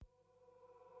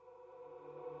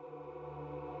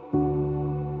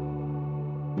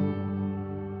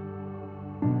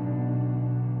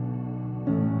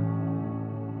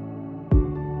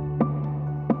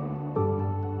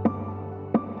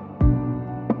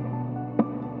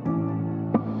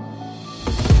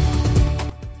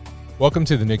Welcome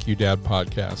to the NICU Dad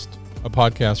Podcast, a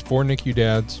podcast for NICU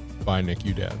dads by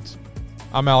NICU dads.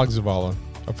 I'm Alex Zavala,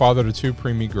 a father to two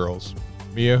preemie girls,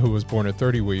 Mia, who was born at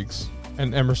 30 weeks,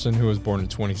 and Emerson, who was born at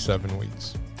 27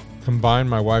 weeks. Combined,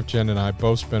 my wife Jen and I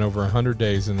both spent over 100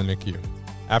 days in the NICU.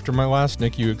 After my last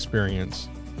NICU experience,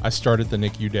 I started the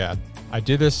NICU Dad. I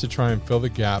did this to try and fill the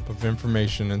gap of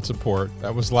information and support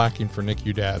that was lacking for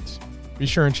NICU dads. Be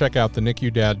sure and check out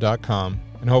thenicuDad.com,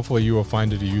 and hopefully you will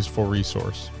find it a useful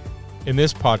resource. In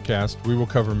this podcast, we will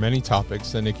cover many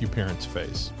topics that NICU parents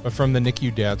face, but from the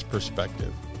NICU dad's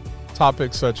perspective.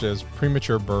 Topics such as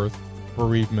premature birth,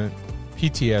 bereavement,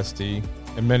 PTSD,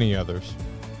 and many others.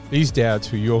 These dads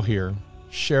who you'll hear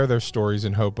share their stories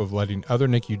in hope of letting other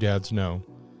NICU dads know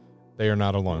they are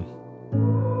not alone.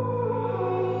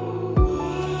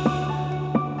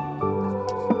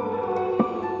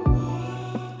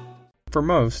 For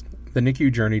most, the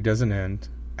NICU journey doesn't end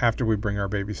after we bring our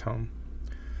babies home.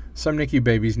 Some NICU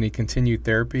babies need continued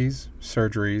therapies,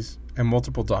 surgeries, and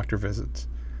multiple doctor visits.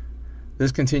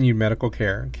 This continued medical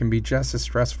care can be just as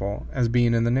stressful as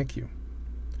being in the NICU.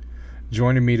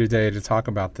 Joining me today to talk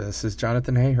about this is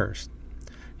Jonathan Hayhurst.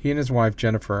 He and his wife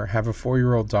Jennifer have a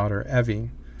 4-year-old daughter,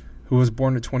 Evie, who was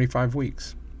born at 25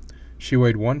 weeks. She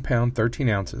weighed 1 pound 13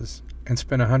 ounces and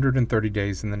spent 130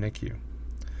 days in the NICU.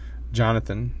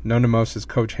 Jonathan, known to most as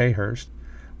Coach Hayhurst,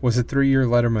 was a 3-year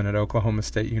letterman at Oklahoma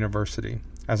State University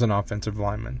as an offensive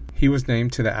lineman. He was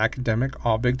named to the academic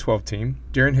All-Big 12 team.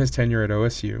 During his tenure at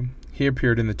OSU, he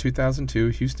appeared in the 2002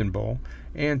 Houston Bowl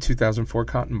and 2004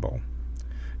 Cotton Bowl.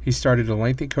 He started a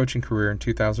lengthy coaching career in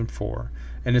 2004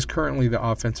 and is currently the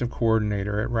offensive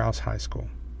coordinator at Rouse High School.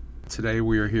 Today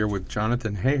we are here with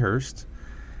Jonathan Hayhurst,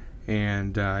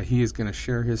 and he is going to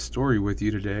share his story with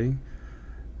you today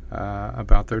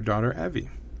about their daughter, Evie.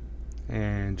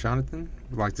 And Jonathan,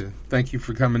 I'd like to thank you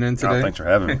for coming in today. Oh, thanks for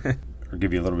having me. I'll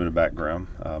give you a little bit of background.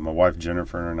 My wife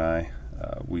Jennifer and I,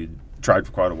 we tried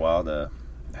for quite a while to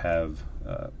have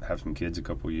some kids, a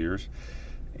couple of years,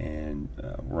 and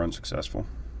were unsuccessful.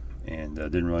 And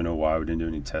didn't really know why. We didn't do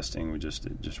any testing. It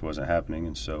just wasn't happening.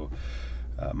 And so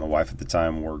my wife at the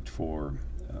time worked for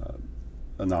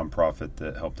a nonprofit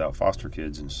that helped out foster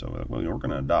kids. And so we're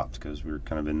going to adopt because we were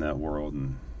kind of in that world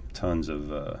and tons of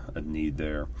a need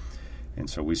there. And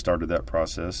so we started that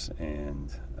process, and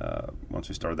once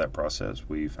we started that process,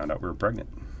 we found out we were pregnant.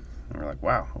 And we're like,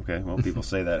 wow, okay, well, people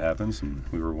say that happens, and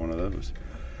we were one of those.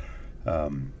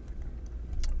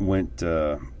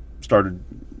 Started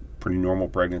pretty normal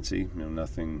pregnancy,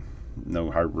 nothing, no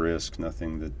high risk,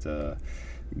 nothing that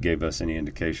gave us any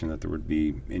indication that there would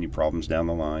be any problems down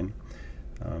the line.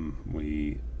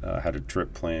 We had a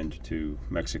trip planned to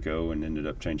Mexico and ended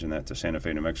up changing that to Santa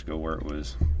Fe, New Mexico, where it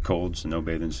was cold, so no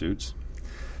bathing suits.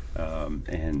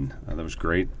 And that was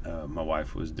great. My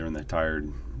wife was in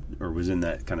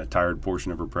that kind of tired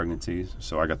portion of her pregnancy,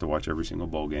 so I got to watch every single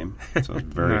bowl game. So I was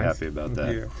very happy about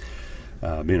that.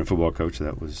 Yeah. Being a football coach,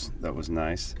 that was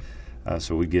nice.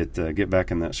 So we get back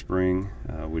in that spring.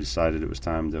 We decided it was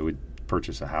time that we'd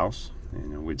purchase a house,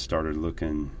 and we'd started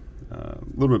looking a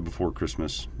little bit before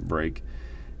Christmas break,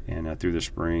 and through the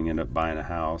spring ended up buying a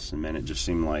house. And man, it just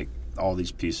seemed like all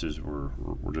these pieces were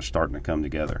just starting to come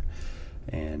together.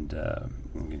 And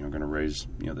going to raise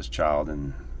this child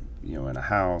in a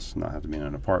house, not have to be in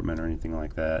an apartment or anything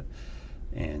like that.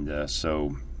 And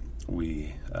so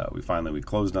we finally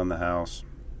closed on the house,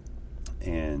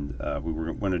 and we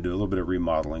were going to do a little bit of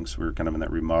remodeling. So we were kind of in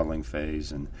that remodeling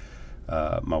phase. And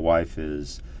my wife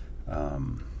is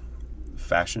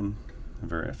fashion. I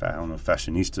don't know if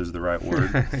fashionista is the right word.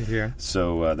 Yeah.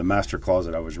 So the master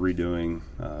closet I was redoing,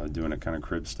 doing it kind of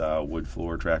crib style, wood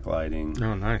floor, track lighting.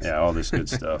 Oh, nice. Yeah, all this good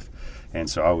stuff. And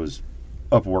so I was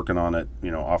up working on it,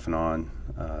 off and on.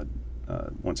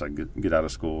 Once I get out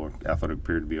of school, athletic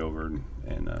period to be over,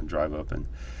 and drive up and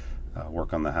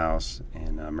work on the house.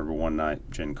 And I remember one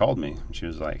night Jen called me, and she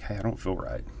was like, "Hey, I don't feel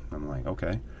right." I'm like,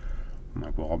 "Okay." I'm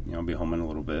like, "Well, I'll be home in a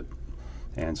little bit."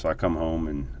 And so I come home,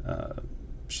 and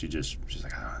she's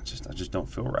like, I just don't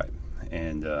feel right.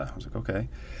 And I was like, okay.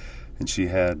 And she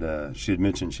had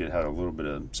mentioned she had a little bit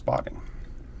of spotting.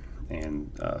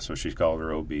 And so she called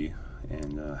her OB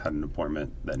and had an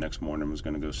appointment that next morning, was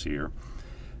going to go see her.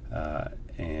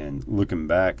 And looking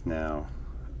back now,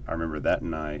 I remember that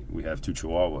night we have 2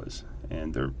 Chihuahuas,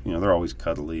 and they're always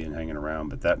cuddly and hanging around,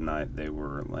 but that night they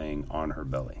were laying on her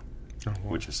belly,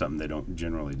 which is something they don't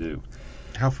generally do.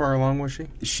 How far along was she?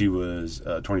 She was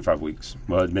 25 weeks.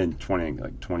 Well, it'd been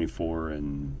 24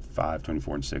 and 5,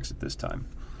 24 and 6 at this time.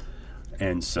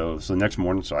 And so the next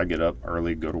morning, so I get up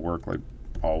early, go to work like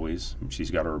always.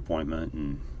 She's got her appointment,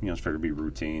 and it's fair to be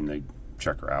routine. They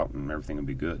check her out, and everything will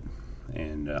be good.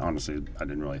 And honestly, I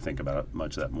didn't really think about it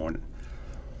much that morning.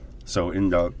 So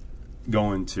end up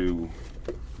going to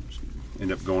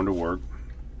work,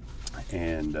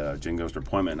 and Jen goes to her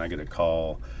appointment, and I get a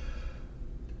call,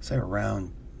 say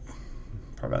around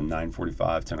probably about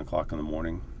 9:45, 10 o'clock in the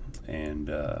morning. And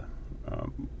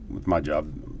with my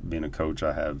job being a coach,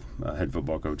 I have a head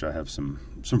football coach, I have some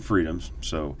freedoms.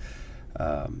 So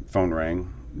phone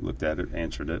rang, looked at it,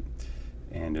 answered it,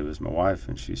 and it was my wife,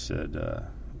 and she said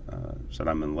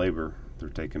I'm in labor. They're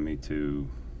taking me to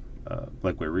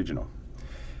Lakeway Regional.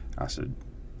 I said,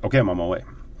 okay, I'm on my way.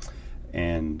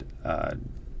 And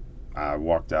I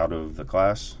walked out of the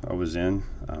class I was in,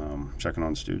 checking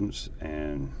on students,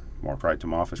 and walked right to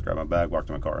my office, grabbed my bag, walked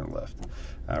to my car, and left.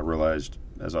 I realized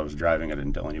as I was driving, I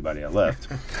didn't tell anybody I left.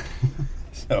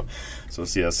 So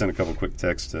I sent a couple quick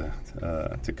texts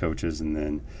to coaches, and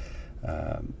then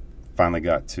finally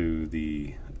got to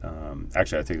the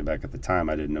actually, I take it back. At the time,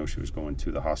 I didn't know she was going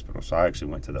to the hospital, so I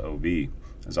actually went to the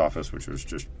OB's office, which was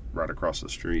just right across the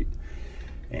street.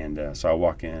 And so I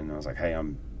walk in, and I was like, hey,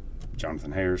 I'm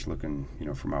Jonathan Hayhurst, looking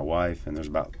for my wife. And there's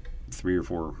about 3 or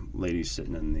 4 ladies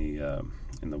sitting in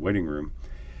the waiting room.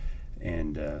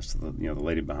 And so the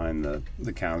lady behind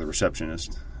the counter, the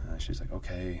receptionist, she's like,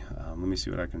 okay, let me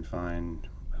see what I can find.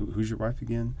 Who's your wife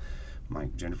again? I'm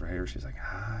like, Jennifer Hayhurst. She's like,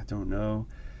 I don't know.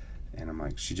 And I'm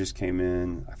like, she just came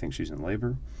in. I think she's in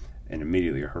labor. And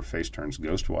immediately her face turns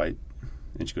ghost white.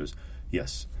 And she goes,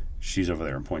 yes, she's over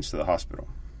there, and points to the hospital.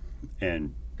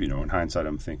 And, in hindsight,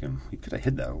 I'm thinking, you could have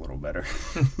hid that a little better.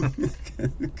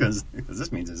 because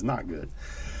this means it's not good.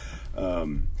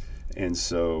 And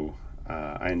so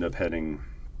I end up ending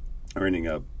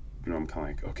up, I'm kind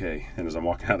of like, okay. And as I'm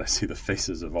walking out, I see the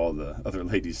faces of all the other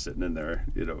ladies sitting in there.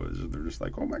 They're just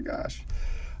like, oh, my gosh.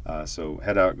 So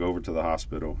head out, go over to the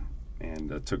hospital.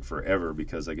 And it took forever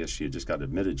because I guess she had just got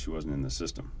admitted. She wasn't in the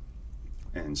system.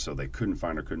 And so they couldn't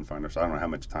find her. So I don't know how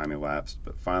much time elapsed,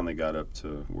 but finally got up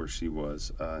to where she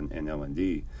was in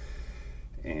L&D.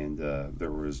 And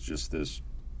there was just this,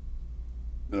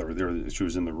 she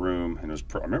was in the room, and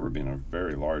I remember being a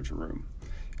very large room.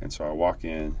 And so I walk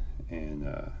in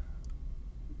and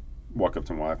walk up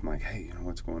to my wife. I'm like, hey,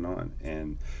 what's going on?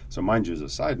 And so mind you, as a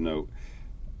side note,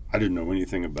 I didn't know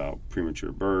anything about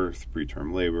premature birth,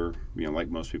 preterm labor. Like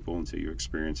most people, until you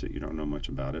experience it, you don't know much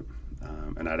about it.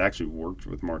 And I'd actually worked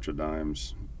with March of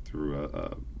Dimes through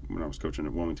when I was coaching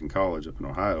at Wilmington College up in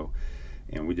Ohio,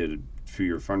 and we did a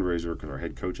few-year fundraiser because our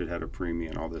head coach had a preemie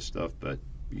and all this stuff. But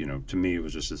to me, it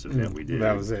was just this event we did.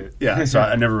 That was it. Yeah. So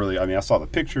I never really. I saw the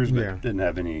pictures, but didn't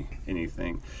have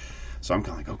anything. So I'm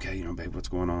kind of like, okay, babe, what's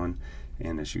going on?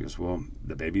 And she goes, well,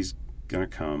 the baby's gonna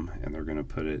come, and they're gonna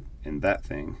put it in that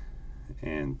thing,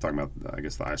 and talking about, I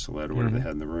guess, the isolate or whatever they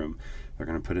had in the room. They're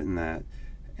gonna put it in that,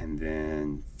 and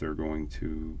then they're going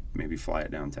to maybe fly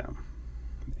it downtown.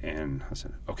 And I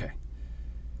said, okay,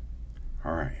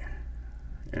 all right.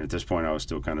 And at this point, I was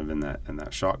still kind of in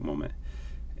that shock moment,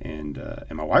 and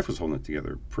my wife was holding it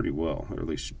together pretty well, or at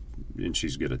least, and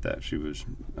she's good at that. She was,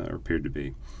 or appeared to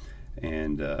be,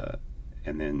 and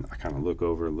then I kind of look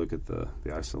at the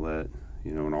isolate,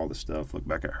 and all the stuff, look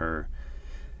back at her,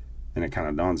 and it kind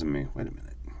of dawns on me, wait a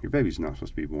minute, your baby's not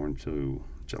supposed to be born till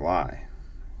July,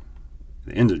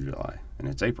 the end of July, and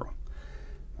it's April.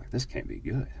 Like, this can't be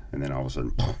good. And then all of a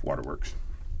sudden, waterworks.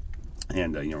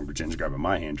 And, Jen's grabbing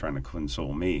my hand trying to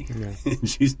console me. Yeah. And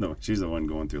she's the one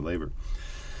going through labor.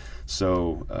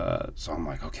 So I'm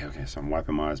like, okay. So I'm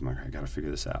wiping my eyes. I'm like, I got to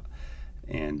figure this out.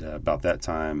 And about that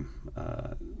time,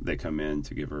 they come in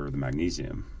to give her the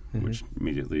magnesium, which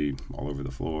immediately all over the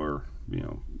floor,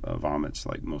 vomits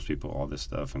like most people, all this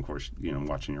stuff. And of course,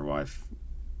 watching your wife,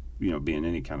 being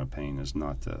any kind of pain is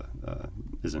not,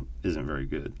 isn't very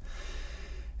good.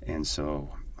 And so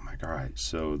I'm like, all right.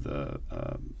 So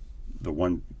the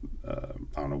one, I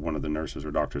don't know, one of the nurses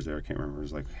or doctors there, I can't remember,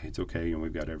 was like, hey, it's okay,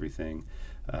 we've got everything.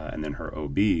 And then her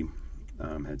OB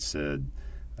had said,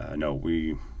 no,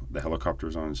 the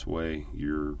helicopter's on its way.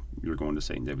 You're going to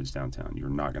St. David's downtown. You're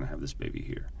not going to have this baby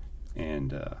here.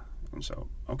 And so,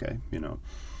 okay,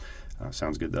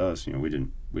 sounds good to us. We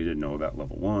didn't know about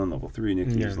level 1, level 3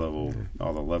 NICUs,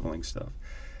 all the leveling stuff.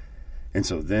 And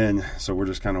so we're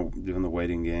just kind of doing the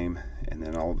waiting game, and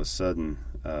then all of a sudden,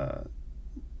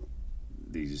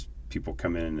 these people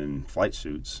come in flight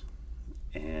suits,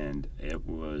 and it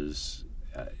was,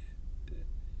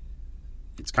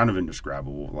 it's kind of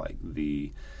indescribable, like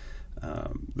the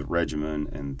regimen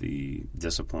and the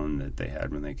discipline that they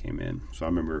had when they came in. So I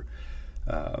remember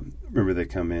they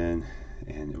come in,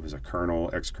 and it was a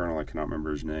ex-colonel, I cannot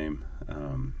remember his name,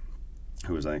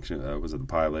 who was actually was the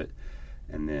pilot,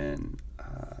 and then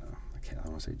I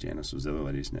want to say Janice was the other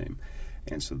lady's name.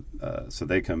 And so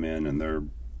they come in and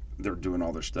they're doing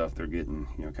all their stuff. They're getting,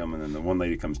 coming, and the one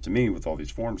lady comes to me with all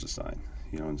these forms to sign,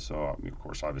 and so, of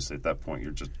course, obviously at that point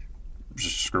you're just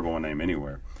scribble a name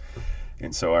anywhere.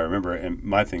 And so I remember, and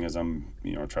my thing is I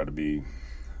try to be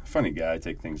a funny guy,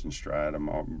 take things in stride. I'm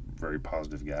a very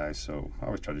positive guy, so I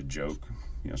always try to joke,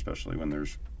 especially when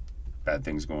there's bad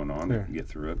things going on, get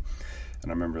through it.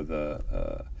 And I remember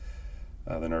the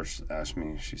nurse asked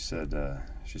me, she said,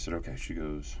 okay, she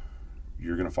goes,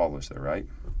 "You're going to follow us there, right?"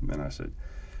 And I said,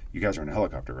 "You guys are in a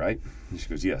helicopter, right?" And she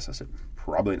goes, "Yes." I said,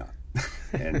 "Probably not."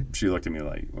 And she looked at me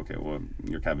like, "Okay, well,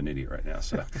 you're kind of an idiot right now."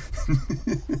 So,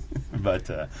 but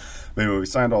anyway, we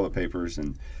signed all the papers,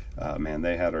 and man,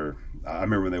 they had her. I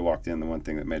remember when they walked in, the one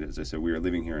thing that made it is they said, "We are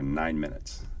leaving here in 9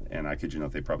 minutes," and I kid you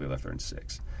not, they probably left there in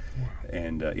 6. Wow.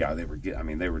 And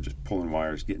they were just pulling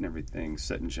wires, getting everything,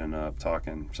 setting Jen up,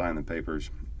 talking, signing the papers.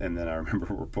 And then I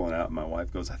remember we're pulling out, and my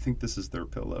wife goes, "I think this is their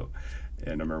pillow." And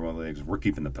I remember one of the ladies, "We're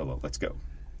keeping the pillow. Let's go."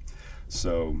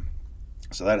 So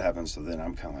that happens. So then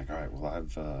I'm kind of like, all right, well,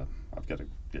 I've got to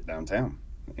get downtown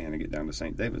and I get down to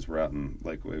St. David's. We're out in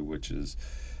Lakeway, which is,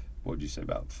 what would you say,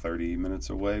 about 30 minutes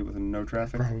away with no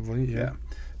traffic? Probably, yeah.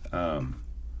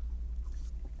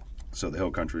 So the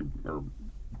hill country, or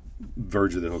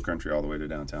verge of the hill country, all the way to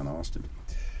downtown Austin.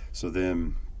 So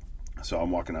I'm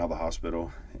walking out of the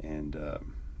hospital and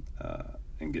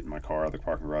get in my car out of the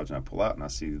parking garage, and I pull out and I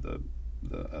see the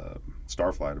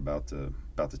Starflight about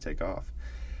to take off.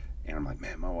 And I'm like,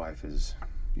 man, my wife is,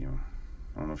 I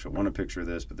don't know if she'll want a picture of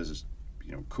this, but this is,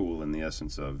 cool in the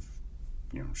essence of,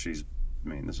 this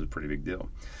is a pretty big deal.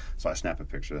 So I snap a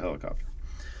picture of the helicopter.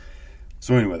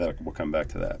 So anyway, we'll come back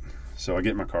to that. So I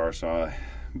get in my car, so I'm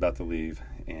about to leave,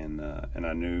 and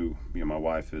I knew, my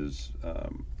wife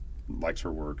likes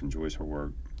her work, enjoys her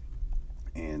work,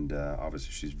 and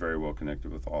obviously she's very well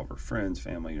connected with all of her friends,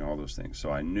 family, all those things.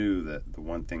 So I knew that the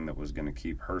one thing that was going to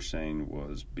keep her sane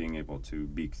was being able to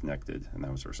be connected, and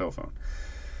that was her cell phone.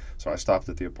 So I stopped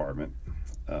at the apartment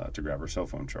to grab her cell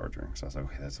phone charger. So I was like,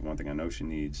 okay, that's the one thing I know she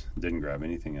needs. Didn't grab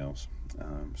anything else.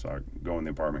 So I go in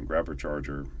the apartment, grab her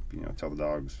charger, tell the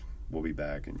dogs we'll be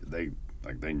back, and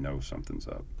they know something's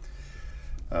up.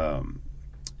 I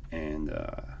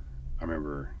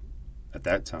remember at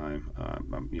that time,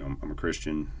 I'm a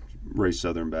Christian, raised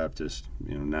Southern Baptist.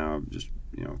 Now I'm just,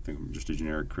 I think I'm just a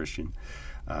generic Christian.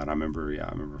 And I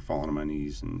remember falling on my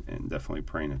knees and definitely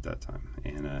praying at that time.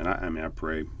 And I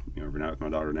pray, every night with my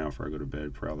daughter now before I go to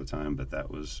bed, pray all the time. But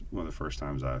that was one of the first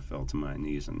times I fell to my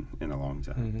knees in a long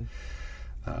time.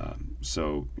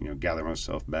 Mm-hmm. Gather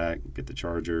myself back, get the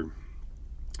charger,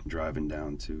 driving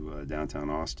down to downtown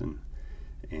Austin,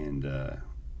 and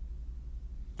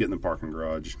get in the parking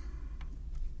garage,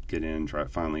 get in, try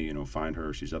finally, find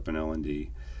her. She's up in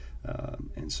L&D,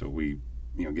 and so we,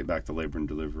 get back to labor and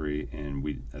delivery.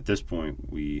 And at this point,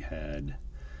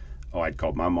 I'd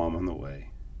called my mom on the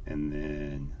way, and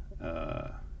then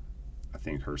I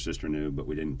think her sister knew, but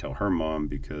we didn't tell her mom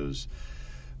because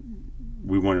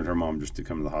we wanted her mom just to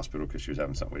come to the hospital because she was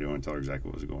having something. We didn't want to tell her exactly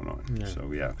what was going on. Yeah. So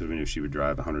because we knew she would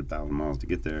drive 100,000 miles to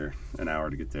get there, an hour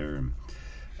to get there, and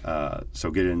so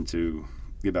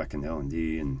get back in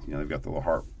L&D, and they've got the little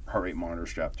heart rate monitor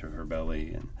strapped to her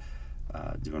belly, and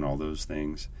doing all those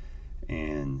things,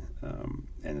 and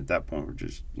at that point we're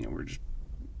just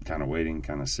kind of waiting,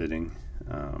 kind of sitting,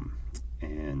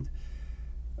 and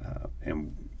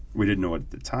we didn't know it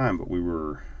at the time, but we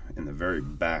were in the very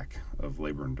back of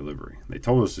labor and delivery. They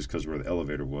told us this because where the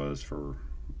elevator was for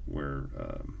where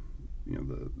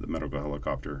the medical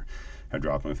helicopter had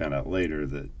dropped, and we found out later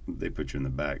that they put you in the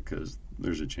back because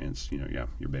there's a chance,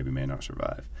 your baby may not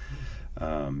survive.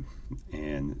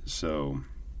 And so,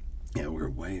 we were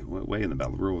way in the back,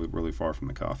 really, really far from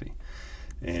the coffee.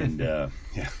 And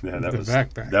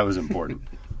that was important.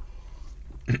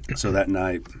 So that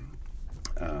night,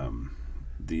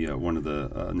 one of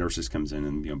the nurses comes in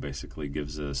and basically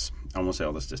gives us, I won't say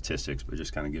all the statistics, but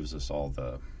just kind of gives us all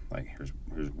the here's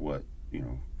what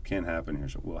can happen,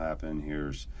 here's what will happen,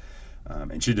 here's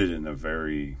and she did it in a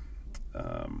very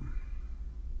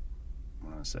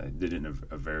did it in a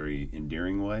very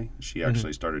endearing way. She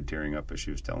actually started tearing up as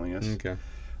she was telling us,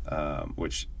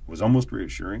 which was almost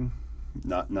reassuring.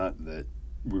 Not that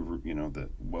we were,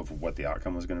 what the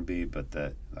outcome was going to be, but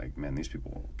that, man, these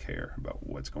people care about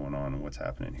what's going on and what's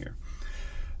happening here.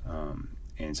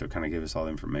 And so it kind of gave us all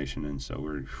the information. And so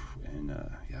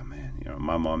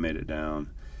my mom made it down.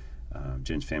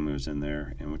 Jen's family was in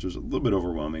there, and which was a little bit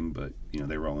overwhelming, but,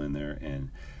 they were all in there.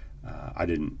 And I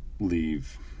didn't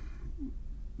leave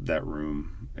that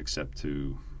room except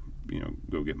to,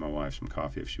 go get my wife some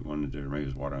coffee if she wanted to, or maybe it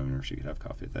was water on her if she could have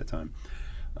coffee at that time.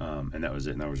 And that was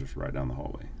it. And that was just right down the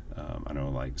hallway. I know,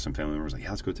 like, some family members like, yeah,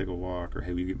 let's go take a walk, or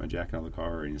hey, will you get my jacket out of the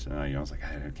car? And he said, I was like,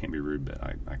 I can't be rude, but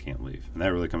I can't leave. And that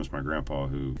really comes from my grandpa,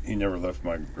 who he never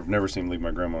never seen him leave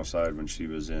my grandma's side when she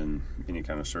was in any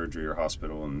kind of surgery or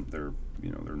hospital. And they're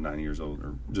 90 years old,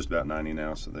 or just about 90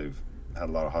 now, so they've had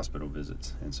a lot of hospital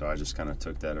visits. And so I just kind of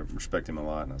took that, I respect him a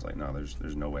lot, and I was like, no,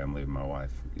 there's no way I'm leaving my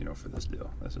wife, for this deal.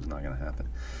 This is not going to happen,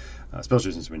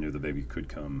 especially since we knew the baby could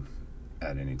come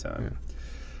at any time. Yeah.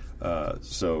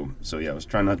 So yeah, I was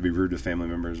trying not to be rude to family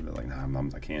members, but like, nah,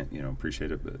 I can't,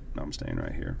 appreciate it, but I'm staying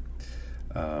right here.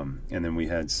 And then we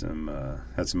had some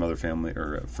other family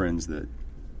or friends that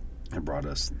had brought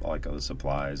us like all the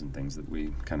supplies and things that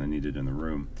we kind of needed in the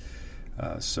room.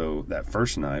 So that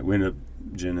first night,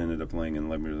 Jen ended up laying in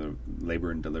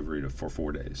labor and delivery for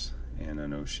 4 days. And I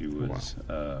know she was,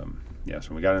 so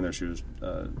when we got in there, she was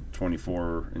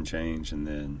 24 and change, and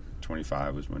then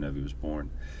 25 was when Evie was born.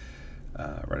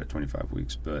 Right at 25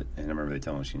 weeks. And I remember they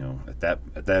telling us,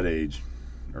 at that age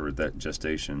or at that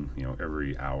gestation,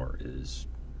 every hour is,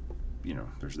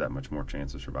 there's that much more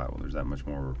chance of survival. There's that much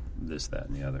more this, that,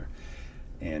 and the other.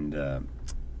 And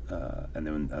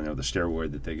then I know the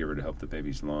steroid that they give her to help the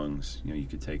baby's lungs, you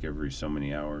could take every so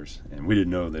many hours. And we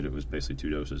didn't know that it was basically 2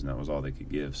 doses, and that was all they could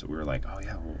give. So we were like, oh,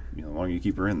 yeah, well, the longer you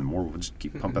keep her in, the more we'll just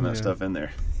keep pumping that stuff in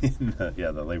there. And,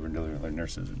 the labor and delivery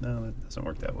nurses, no, that doesn't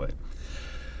work that way.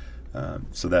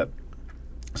 So that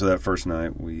first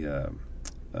night we're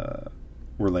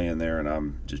laying there, and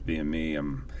I'm just being me.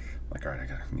 I'm like, all right, I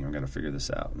got to figure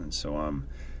this out. And so I'm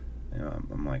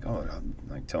like,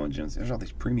 like telling Jen, there's all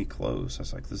these preemie clothes. I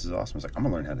was like, this is awesome. I was like, I'm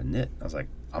gonna learn how to knit. I was like,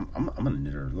 I'm gonna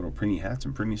knit her little preemie hats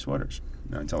and preemie sweaters.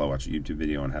 Until I watched a YouTube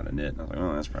video on how to knit, and I was like,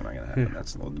 oh, that's probably not gonna happen.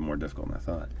 That's a little more difficult than I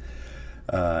thought.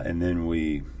 And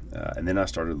then I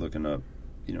started looking up,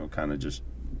 kind of just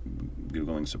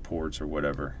Googling supports or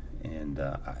whatever. And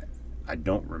I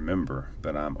don't remember,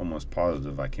 but I'm almost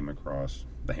positive I came across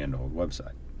the Hand to Hold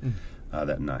website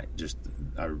that night. I just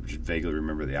vaguely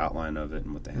remember the outline of it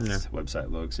and what the website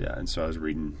looks. Yeah, and so I was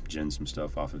reading Jen some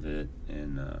stuff off of it,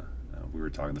 and we were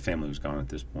talking. The family was gone at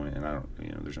this point, and I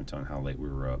don't, there's no telling how late we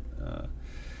were up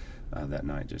that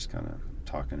night, just kind of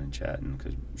talking and chatting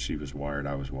because she was wired,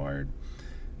 I was wired,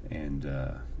 and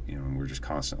and we're just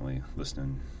constantly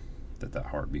listening that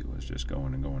heartbeat was just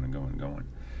going and going and going and going.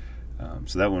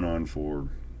 So that went on for,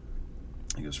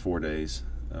 I think it was 4 days,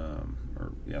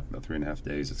 about 3.5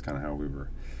 days. That's kind of how we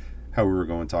were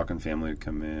going, talking. Family would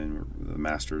come in. The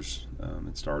Masters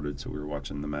had started, so we were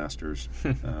watching the Masters.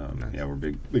 Nice. Yeah, we're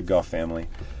big golf family,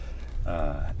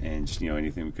 and just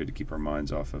anything we could to keep our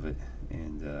minds off of it.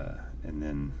 And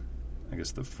then I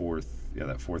guess that fourth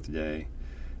day,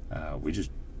 we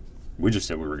just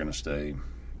said we were going to stay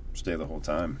the whole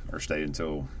time, or stay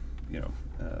until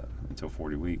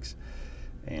 40 weeks.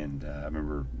 And I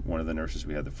remember one of the nurses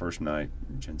we had the first night,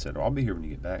 Jen said, I'll be here when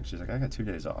you get back. She's like, I got 2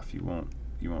 days off. You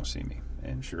won't see me.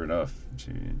 And sure enough,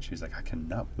 she's like, I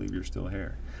cannot believe you're still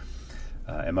here.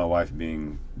 And my wife,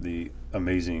 being the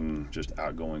amazing, just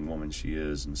outgoing woman she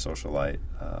is and socialite,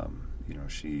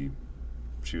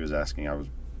 she was asking, I was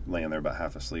laying there about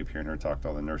half asleep, hearing her talk to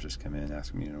all the nurses come in,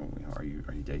 asking me, are you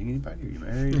dating anybody? Are you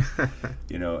married?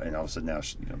 And all of a sudden now,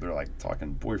 they're like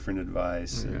talking boyfriend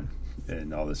advice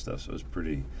and all this stuff. So it was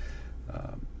pretty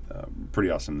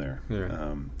awesome there.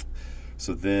 Yeah.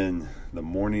 So then the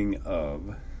morning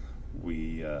of,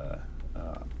 we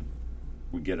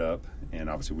get up, and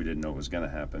obviously we didn't know what was going to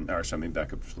happen. Let me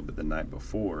back up just a little bit. The night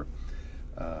before,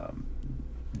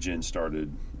 Jen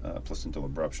started placental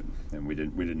abruption, and we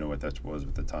didn't know what that was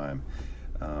at the time,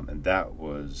 and that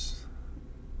was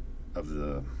of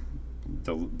the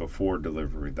before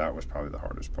delivery. That was probably the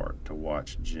hardest part, to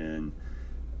watch Jen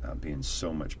be in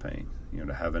so much pain.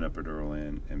 To have an epidural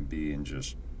in and be in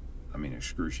just,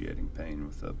 excruciating pain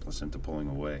with the placenta pulling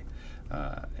away,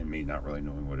 and me not really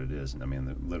knowing what it is,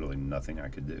 and literally nothing I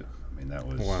could do. That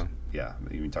was, wow. Yeah,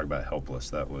 you talk about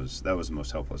helpless. That was the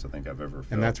most helpless I think I've ever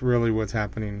felt. And that's really what's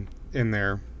happening in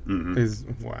there. Mm-hmm. Is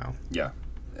wow. Yeah,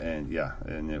 and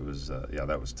it was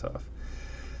that was tough.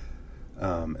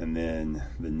 And then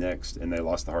and they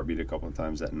lost the heartbeat a couple of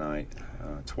times that night,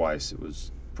 twice. It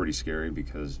was pretty scary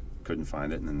because couldn't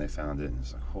find it, and then they found it, and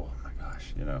it's like, oh my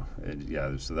gosh,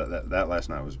 So that last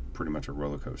night was pretty much a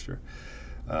roller coaster.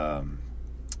 And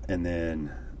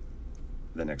then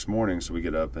the next morning, so we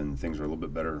get up and things are a little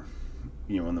bit better,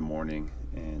 in the morning,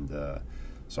 and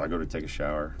so I go to take a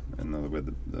shower, and with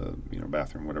the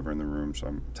bathroom, whatever in the room. So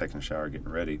I'm taking a shower, getting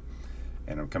ready,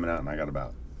 and I'm coming out, and I got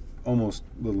about almost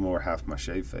a little more half my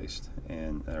face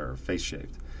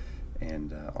shaved,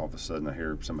 And all of a sudden I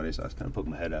hear somebody, so I kind of poke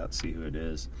my head out to see who it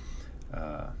is.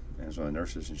 And it was one of the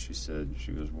nurses, and she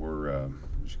goes,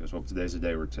 well, today's the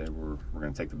day we're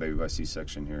going to take the baby by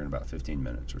C-section here in about 15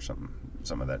 minutes or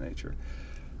some of that nature.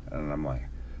 And I'm like,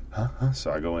 huh?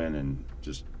 So I go in and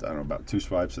just, I don't know, about 2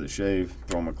 swipes of the shave,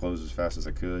 throw on my clothes as fast as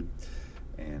I could,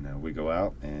 and we go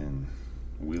out and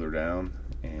wheel her down,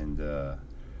 and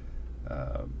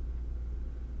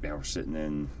we're sitting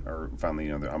in, or finally,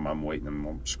 I'm waiting, I'm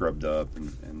all scrubbed up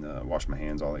and wash my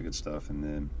hands, all that good stuff, and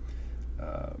then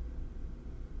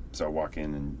so I walk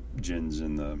in, and Jen's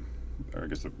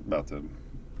about to,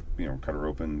 cut her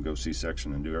open, go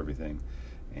C-section, and do everything,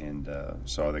 and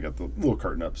so they got the little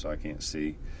curtain up so I can't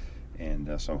see, and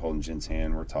so I'm holding Jen's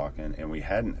hand, we're talking, and we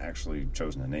hadn't actually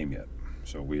chosen a name yet,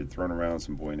 so we had thrown around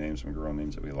some boy names, some girl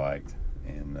names that we liked.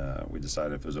 And we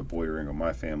decided if it was a boy, we were going to go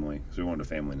my family, because we wanted a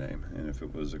family name. And if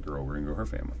it was a girl, we were going to go her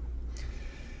family.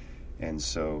 And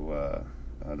so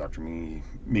Dr.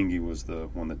 Mingy was the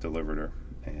one that delivered her.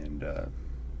 And,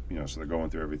 so they're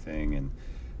going through everything. And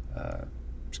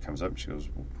she comes up and she goes,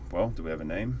 well, do we have a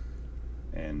name?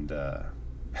 And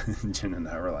Jen and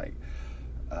I were like,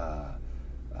 and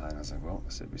I was like, well,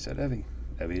 we said Evie.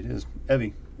 Evie it is.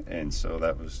 Evie. And so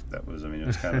that was it was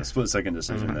kind of a split-second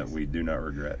decision that we do not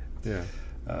regret. Yeah.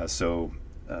 So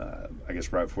I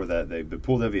guess right before that, they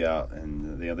pulled Evie out,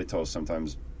 and they told us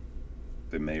sometimes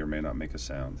they may or may not make a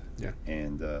sound. Yeah.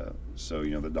 And so,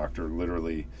 the doctor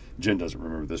literally, Jen doesn't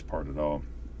remember this part at all,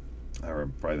 or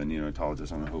probably the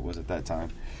neonatologist, I don't know who it was at that time,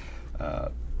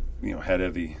 had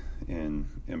Evie in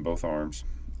both arms,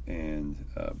 and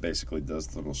basically does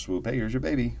the little swoop, hey, here's your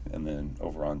baby, and then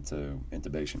over on to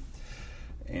intubation.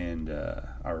 And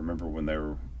I remember when they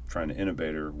were trying to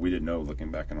intubate her, we didn't know,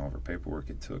 looking back on all of her paperwork,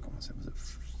 it took, was it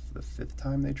the 5th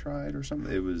time they tried or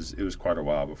something? It was quite a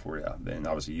while before, then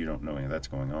obviously you don't know any of that's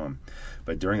going on.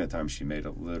 But during that time, she made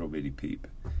a little bitty peep.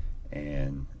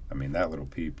 And, that little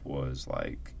peep was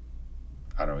like,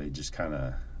 I don't know, it just kind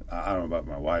of, I don't know about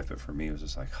my wife, but for me, it was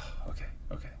just like, okay.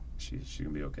 She's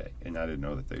going to be okay. And I didn't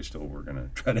know that they still were going to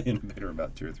try to intubate her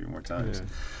about 2 or 3 more times. Yeah.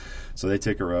 So they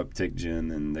take her up, take Jen,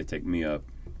 and they take me up.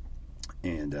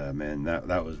 And, man,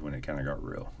 that was when it kind of got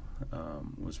real,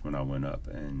 was when I went up.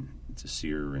 And to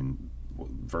see her in what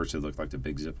virtually looked like the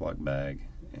big Ziploc bag.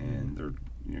 And they're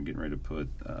getting ready to put,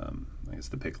 I guess,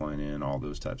 the PICC line in, all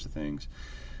those types of things.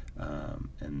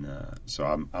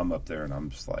 So I'm up there, and I'm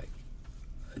just like,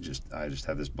 I just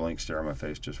have this blank stare on my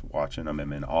face just watching. I'm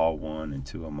in all 1 and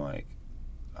 2. I'm like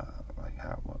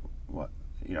how, what?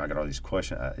 I got all these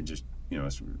questions. It just,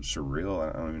 it's surreal.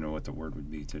 I don't even know what the word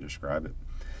would be to describe it.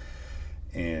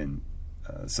 And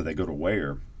so they go to weigh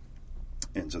her.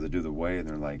 And so they do the weigh, and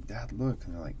they're like, Dad, look.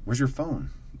 And they're like, where's your phone?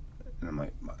 And I'm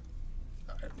like,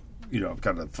 I'm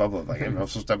kind of fumbling. Like, I'm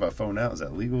supposed to have my phone out. Is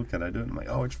that legal? Can I do it? And I'm like,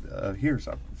 oh, it's here.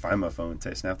 So I find my phone,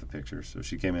 snap the picture. So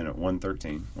she came in at 1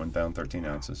 pound, 13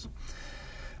 ounces.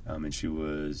 And she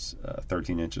was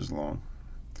 13 inches long.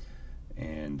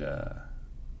 And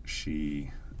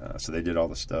so they did all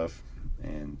the stuff.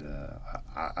 And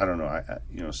I don't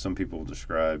know. Some people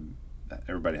describe,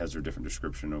 everybody has their different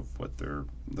description of what their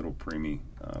little preemie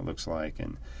looks like.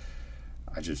 And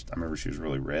I remember she was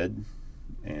really red.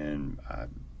 And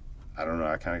I don't know,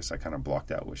 I kind of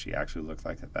blocked out what she actually looked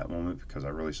like at that moment, because I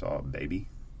really saw a baby,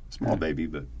 small baby,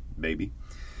 but baby.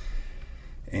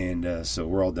 And so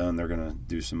we're all done. They're going to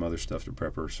do some other stuff to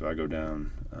prep her. So I go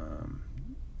down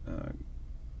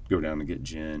to get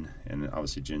Jen, and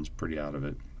obviously Jen's pretty out of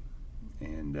it.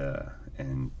 And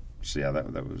so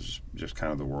that was just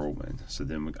kind of the whirlwind. So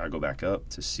then I go back up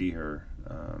to see her.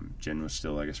 Jen was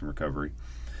still, I guess, in recovery,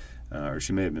 or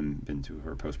she may have been to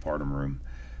her postpartum room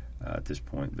at this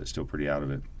point, but still pretty out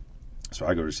of it. So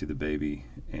I go to see the baby,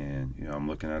 and I'm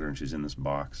looking at her, and she's in this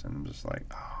box, and I'm just like,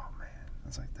 oh man, I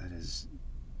was like, that's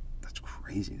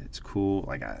crazy, that's cool.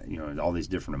 Like, all these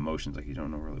different emotions, like you don't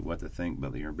know really what to think,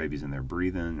 but your baby's in there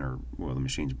breathing, or the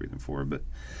machine's breathing for her, but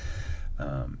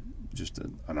just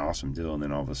an awesome deal. And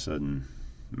then all of a sudden,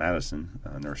 Madison,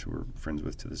 a nurse who we're friends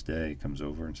with to this day, comes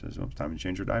over and says, it's time to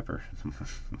change your diaper.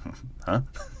 Huh?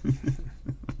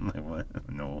 I'm like, what?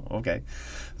 No, okay.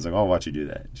 I was like, I'll watch you do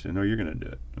that. She said, no, you're going to do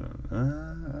it.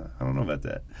 I don't know about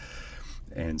that.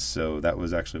 And so that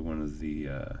was actually one of the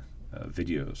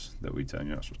videos that we took.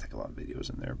 You're not supposed to take a lot of videos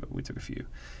in there, but we took a few.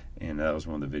 And that was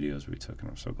one of the videos we took, and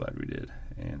I'm so glad we did.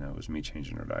 And it was me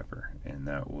changing her diaper. And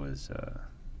that was,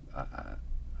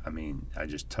 I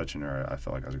just touching her, I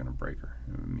felt like I was going to break her.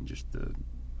 Just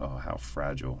how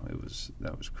fragile it was.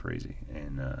 That was crazy.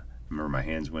 And I remember my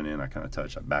hands went in. I kind of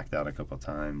touched. I backed out a couple of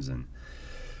times, and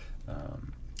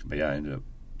but yeah, I ended up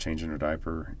changing her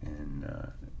diaper, and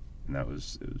And it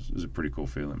was a pretty cool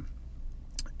feeling.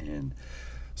 And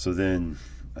so then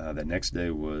that next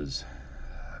day was,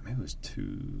 maybe it was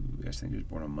I think he was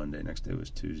born on Monday. Next day was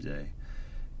Tuesday.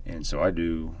 And so I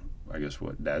do, I guess,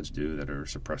 what dads do that are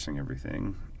suppressing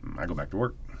everything. I go back to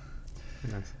work.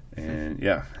 Nice. And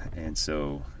and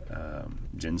so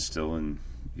Jen's still in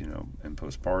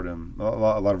postpartum. A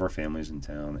lot of our family's in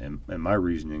town, and my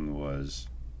reasoning was,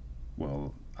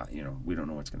 well, we don't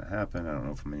know what's going to happen. I don't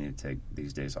know if I'm going to need to take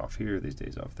these days off here, these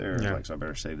days off there. Yeah. So I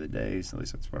better save the days. At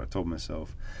least that's what I told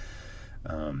myself.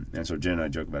 And so Jen and I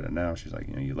joke about it now. She's like,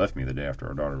 you left me the day after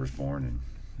our daughter was born,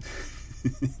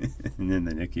 and then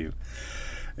the NICU.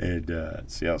 And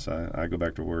so I go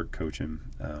back to work, coach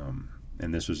him.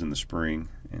 And this was in the spring,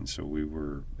 and so we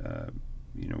were,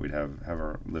 we'd have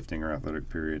our lifting or athletic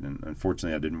period. And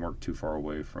unfortunately, I didn't work too far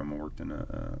away from. I worked in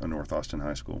a North Austin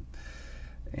high school,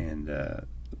 and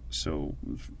so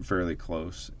fairly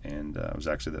close. And I was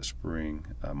actually that spring,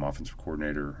 my offensive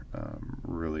coordinator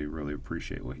really, really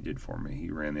appreciate what he did for me.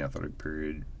 He ran the athletic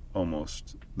period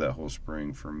almost that whole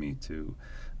spring for me to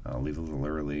leave a little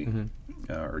early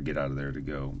or get out of there to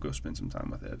go spend some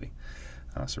time with Evie.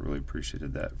 So really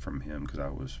appreciated that from him because I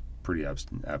was pretty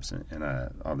absent,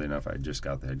 and oddly enough, I just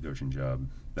got the head coaching job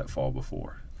that fall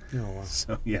before. Oh, wow.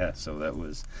 So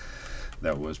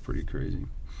that was pretty crazy.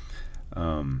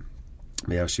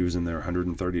 She was in there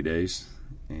 130 days,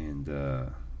 and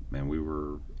man, we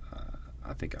were.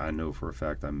 I think I know for a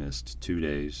fact I missed 2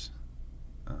 days.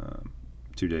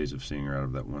 2 days of seeing her out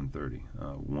of that 130.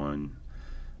 One.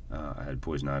 I had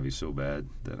poison ivy so bad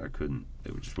that I couldn't.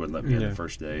 It just wouldn't let me in the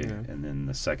first day. Yeah. And then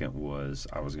the second was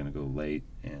I was going to go late,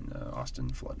 and Austin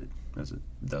flooded, as it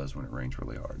does when it rains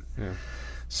really hard. Yeah.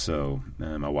 So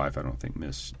my wife, I don't think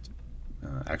missed.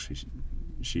 Actually,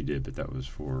 she did, but that was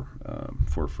for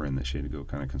a friend that she had to go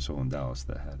kind of console in Dallas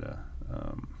that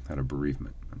had a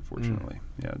bereavement, unfortunately.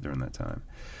 During that time.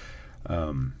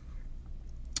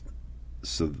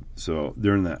 So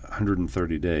during that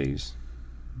 130 days.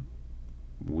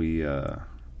 We, like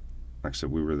I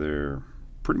said, we were there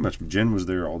pretty much. Jen was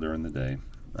there all during the day.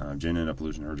 Jen ended up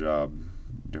losing her job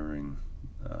during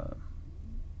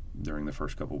the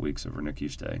first couple of weeks of her NICU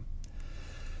stay,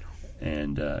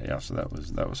 and so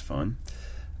that was fun.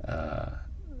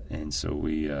 And so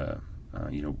we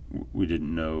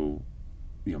didn't know,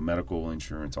 medical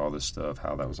insurance, all this stuff,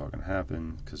 how that was all going to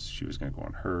happen because she was going to go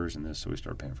on hers and this. So we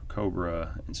started paying for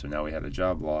Cobra, and so now we had a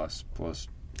job loss plus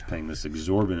paying this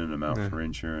exorbitant amount for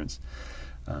insurance.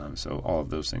 So all of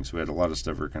those things. So we had a lot of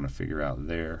stuff we were kind of figure out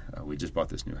there. We just bought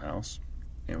this new house,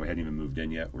 and we hadn't even moved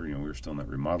in yet. We were still in that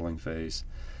remodeling phase.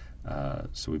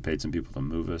 So we paid some people to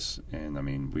move us, and I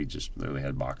mean, we just literally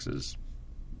had boxes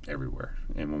everywhere.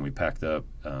 And when we packed up,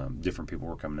 different people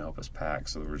were coming to help us pack.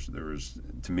 So there was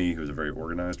to me, who was a very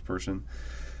organized person,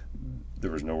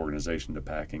 there was no organization to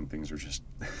packing. Things were just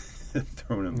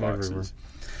thrown in boxes. Everywhere.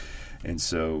 And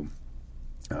so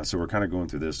we're kind of going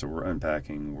through this. So we're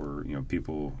unpacking. We're,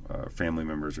 people, family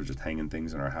members are just hanging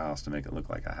things in our house to make it look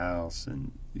like a house.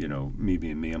 And, me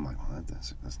being me, I'm like, well,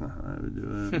 that's not how I would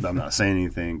do it. I'm not saying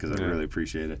anything because I really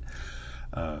appreciate it.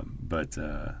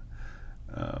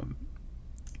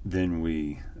 Then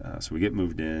we get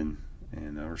moved in,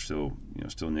 and we're still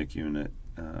NICUing it.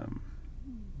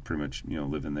 Pretty much,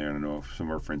 living there. And I know some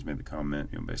of our friends made the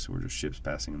comment, basically we're just ships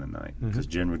passing in the night because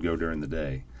Jen would go during the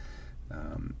day.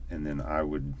 And then I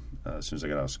would, as soon as I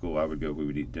got out of school, we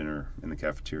would eat dinner in the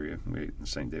cafeteria. We ate in the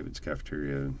St. David's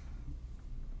cafeteria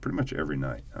pretty much every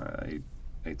night. I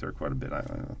ate there quite a bit. I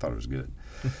thought it was good.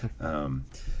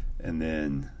 And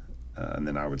then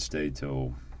I would stay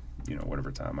till,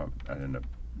 whatever time I'd end up,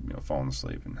 falling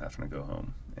asleep and having to go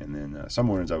home. And then some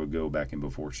mornings I would go back in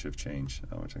before shift change,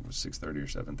 which I think was 6:30 or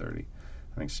 7:30.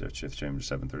 I think shift change was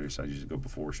 7:30, so I usually go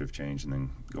before shift change and then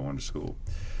go on to school.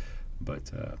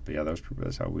 But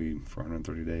that's how we, for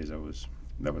 130 days, that was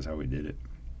how we did it.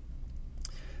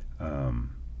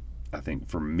 I think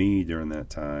for me during that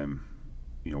time,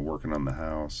 working on the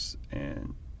house,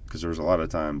 and because there was a lot of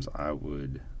times I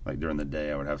would, like during the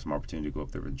day, I would have some opportunity to go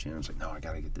up there with Jen. I was like, no, I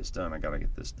got to get this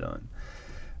done.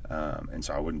 And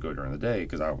so I wouldn't go during the day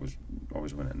because I was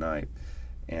always went at night.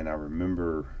 And I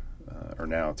remember, or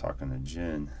now talking to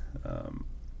Jen,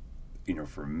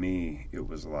 for me, it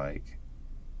was like,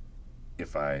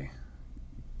 if I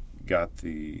got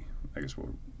what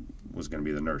was going to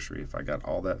be the nursery, if I got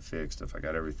all that fixed, if I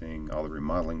got everything, all the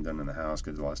remodeling done in the house,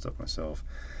 because I did a lot of stuff myself,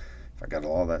 if I got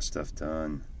all that stuff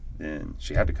done, then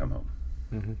she had to come home.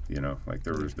 Mm-hmm.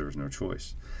 There was no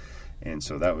choice. And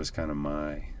so that was kind of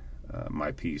my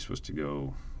piece, was to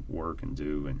go work and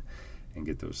do and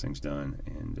get those things done.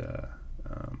 And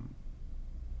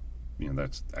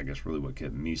that's, I guess, really what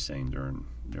kept me sane during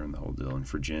the whole deal. And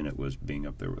for Jen, it was being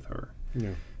up there with her.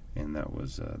 Yeah. And that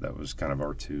was kind of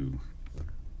our two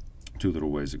little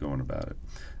ways of going about it.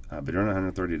 But during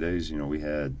 130 days, we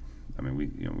had,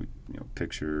 we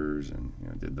pictures, and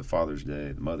did the Father's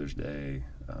Day, the Mother's Day,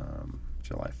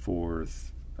 July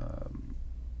 4th,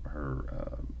 her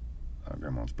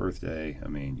grandma's birthday.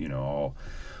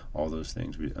 All those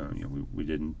things. We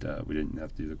didn't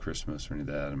have to do the Christmas or any of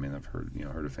that. I've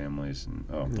heard of families, and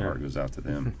my heart goes out to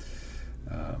them.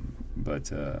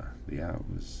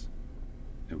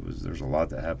 It was. There's a lot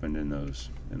that happened in those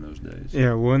days.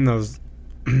 Yeah, well, in those,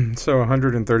 so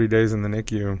 130 days in the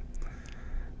NICU.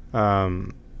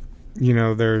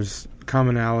 There's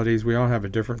commonalities. We all have a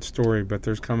different story, but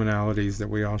there's commonalities that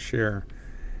we all share.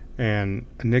 And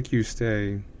a NICU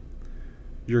stay,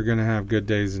 you're going to have good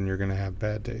days and you're going to have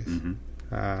bad days.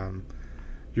 Mm-hmm.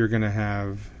 You're going to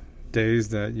have days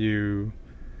that you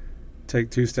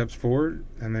take 2 steps forward,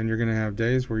 and then you're going to have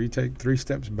days where you take 3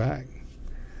 steps back.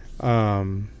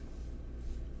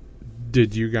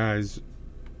 Did you guys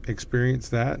experience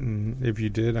that? And if you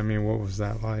did, what was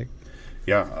that like?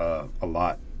 Yeah, a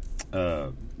lot.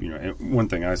 And one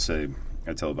thing I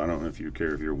tell them, I don't know if you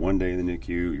care if you're 1 day in the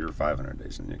NICU, you're 500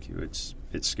 days in the NICU.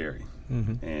 It's scary.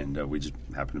 Mm-hmm. And we just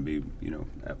happened to be,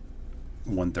 at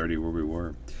 130 where we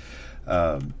were.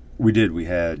 We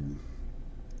had,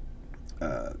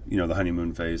 the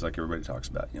honeymoon phase, like everybody talks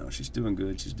about. She's doing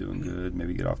good.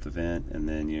 Maybe get off the vent, and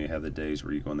then you have the days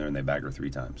where you go in there and they bag her 3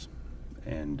 times.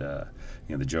 And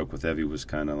the joke with Evie was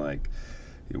kind of like,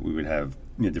 we would have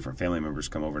different family members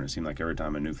come over, and it seemed like every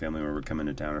time a new family member would come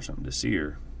into town or something to see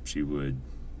her, she would,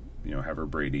 have her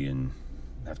Brady and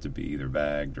have to be either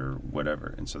bagged or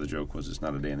whatever. And so the joke was, it's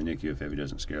not a day in the NICU if Evie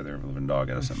doesn't scare the living dog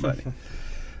out of somebody.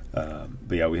 But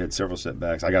yeah, we had several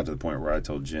setbacks. I got to the point where I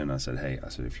told Jen, I said,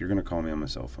 if you're going to call me on my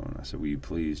cell phone, I said, will you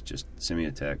please just send me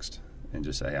a text and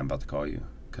just say, hey, I'm about to call you?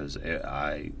 Because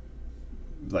every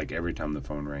time the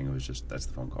phone rang, it was just, that's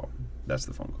the phone call. That's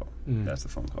the phone call. Mm. That's the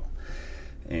phone call.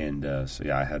 And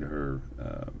I had her,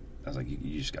 I was like,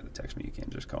 you just got to text me. You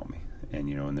can't just call me. And,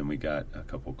 and then we got a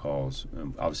couple calls.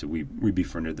 Obviously, we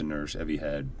befriended the nurse. Evie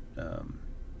had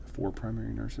 5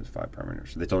 primary nurses.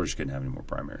 They told her she couldn't have any more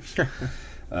primaries.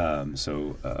 And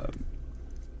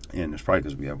it's probably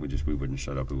because we wouldn't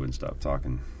shut up. We wouldn't stop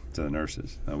talking to the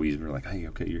nurses. We were like, hey,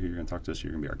 okay, you're here. You're going to talk to us.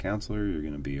 You're going to be our counselor. You're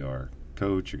going to be our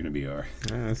coach. You're going to be our...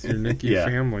 Yeah, that's your NICU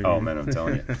family. Oh, man, I'm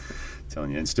telling you.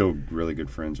 And still really good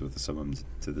friends with some of them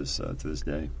to this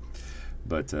day.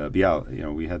 But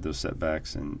we had those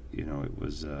setbacks, and, it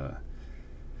was...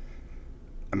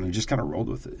 we just kind of rolled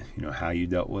with it. How you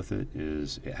dealt with it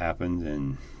is it happened,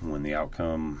 and when the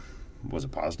outcome was a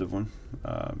positive one,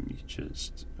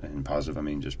 just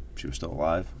she was still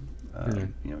alive.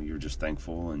 You were just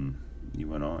thankful, and you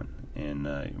went on. And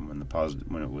when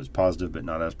it was positive, but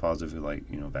not as positive, like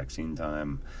vaccine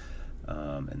time,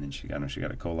 and then she got a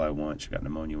coli once, she got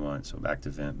pneumonia once, so back to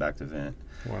vent.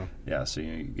 Wow. Yeah, so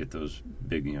you get those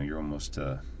big, you're almost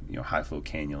high flow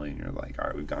cannula, and you're like, all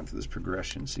right, we've gone through this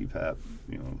progression, CPAP,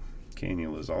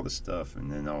 cannulas, all this stuff,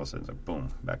 and then all of a sudden it's like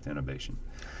boom, back to intubation.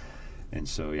 And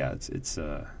so yeah,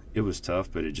 it was tough,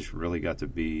 but it just really got to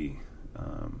be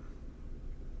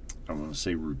I don't want to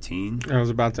say routine. I was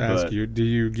about to ask you, do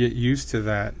you get used to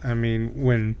that?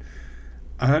 When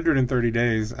 130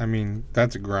 days,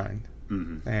 that's a grind.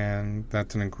 Mm-hmm. And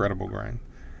that's an incredible grind.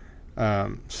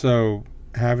 So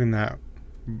having that,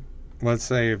 let's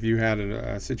say if you had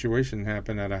a situation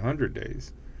happen at 100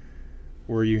 days,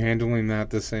 were you handling that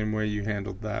the same way you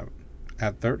handled that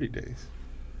at 30 days?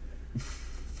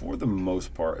 For the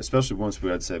most part, especially once we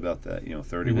had to say about that, 30,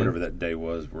 mm-hmm. whatever that day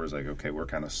was, where it's like, okay, we're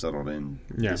kind of settled in.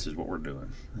 Yeah. This is what we're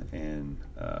doing. And,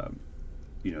 I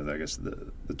guess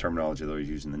the terminology that we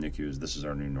use in the NICU is this is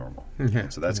our new normal. Yeah.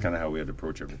 So that's kind of how we had to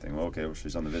approach everything. Well, okay,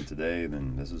 she's on the vent today,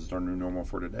 then this is our new normal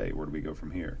for today. Where do we go from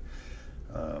here?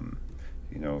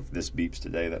 If this beeps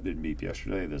today, that didn't beep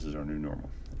yesterday, this is our new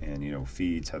normal. And,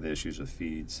 feeds, have the issues with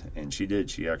feeds. And she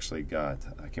actually got,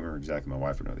 I can't remember exactly, my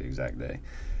wife would know the exact day.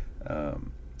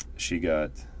 She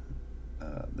got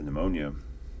the pneumonia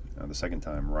the second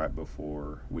time right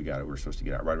before we got it. We were supposed to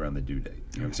get out right around the due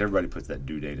date. Because everybody puts that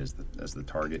due date as the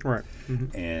target. Right.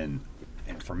 Mm-hmm.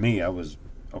 And for me, I was,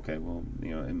 okay, well,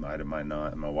 it might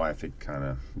not. And my wife had kind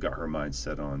of got her mind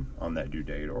set on that due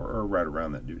date or right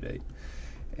around that due date.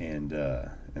 And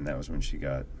that was when she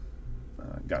got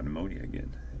pneumonia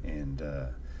again. And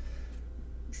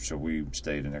So we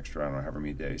stayed an extra, I don't know, however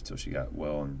many days till she got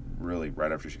well. And really,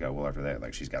 right after she got well after that,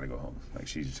 like, she's got to go home. Like,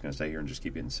 she's just going to stay here and just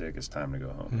keep getting sick. It's time to go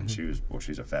home. And she's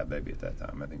a fat baby at that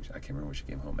time. I can't remember what she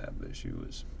came home at, but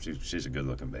she's a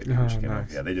good-looking baby when she came home.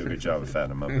 Yeah, they do a good job of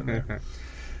fattening them up in there.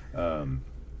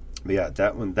 But yeah,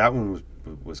 that one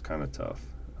was kind of tough.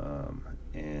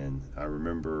 And I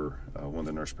remember one of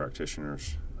the nurse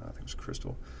practitioners, I think it was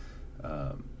Crystal,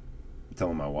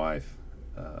 telling my wife,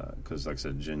 because like I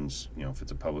said, Jen's, if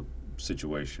it's a public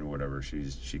situation or whatever,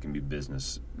 she can be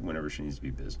business whenever she needs to be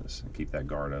business and keep that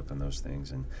guard up and those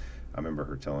things. And I remember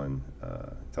her telling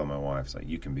my wife, it's like,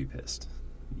 you can be pissed,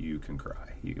 you can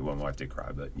cry. Well, my wife did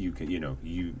cry, but you can,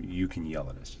 you can yell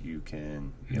at us. You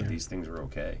can, these things are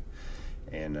okay.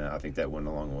 And I think that went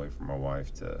a long way for my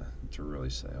wife to really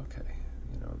say, okay,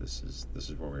 this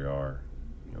is where we are.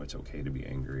 It's okay to be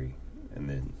angry. And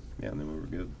then we were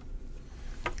good.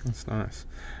 That's nice.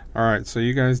 All right, so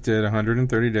you guys did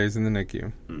 130 days in the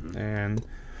NICU. Mm-hmm. And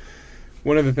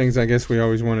one of the things I guess we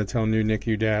always want to tell new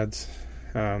NICU dads,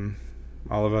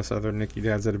 all of us other NICU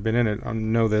dads that have been in it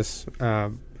know this,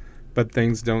 but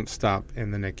things don't stop in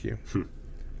the NICU.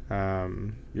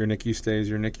 Your NICU stay is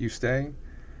your NICU stay,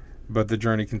 but the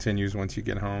journey continues once you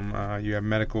get home. You have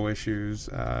medical issues,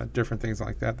 different things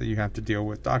like that you have to deal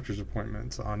with, doctor's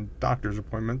appointments on doctor's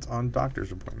appointments on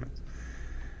doctor's appointments.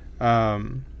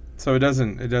 So it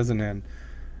doesn't end.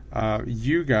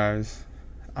 You guys,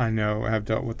 I know, have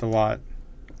dealt with a lot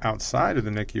outside of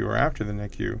the NICU or after the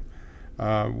NICU.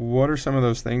 What are some of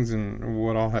those things, and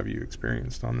what all have you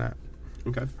experienced on that?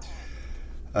 Okay.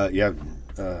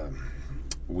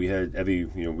 We had Evie,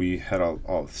 we had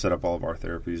all set up all of our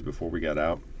therapies before we got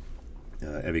out.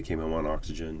 Evie came home on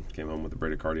oxygen, came home with a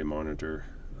bradycardia monitor,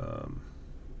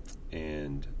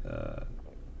 and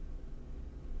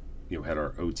had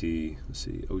our OT,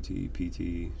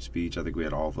 PT, speech. I think we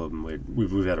had all of them.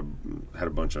 We've had a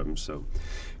bunch of them, so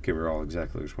can't remember all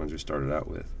exactly which ones we started out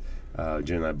with.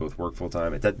 Jen and I both work full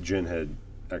time. At that, Jen had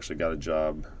actually got a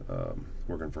job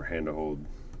working for Hand to Hold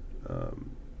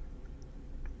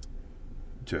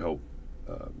to help.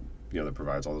 That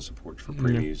provides all the support for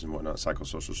preemies and whatnot,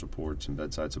 psychosocial supports and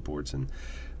bedside supports, and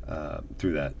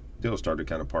through that deal started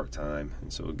kind of part time,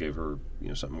 and so it gave her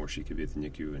something where she could be at the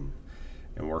NICU and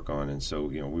work on. And so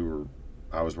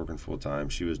I was working full time,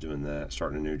 she was doing that,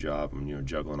 starting a new job, and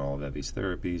juggling all of Evie's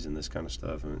therapies and this kind of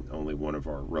stuff. And only one of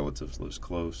our relatives lives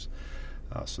close,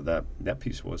 so that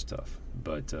piece was tough.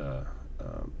 But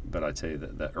I tell you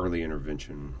that early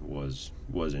intervention was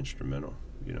instrumental.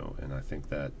 And I think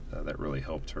that really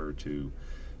helped her to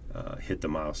hit the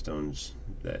milestones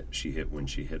that she hit when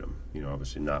she hit them.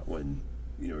 Obviously not when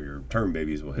your term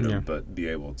babies will hit them, but be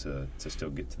able to still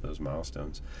get to those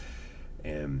milestones.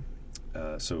 And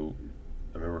so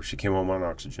I remember she came home on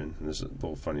oxygen, and this is a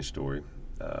little funny story.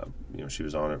 She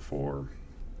was on it for,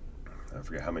 I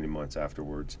forget how many months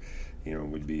afterwards.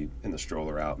 We'd be in the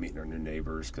stroller out meeting our new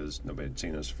neighbors because nobody had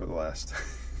seen us for the last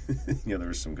there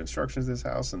was some construction at this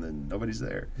house, and then nobody's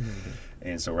there. Mm-hmm.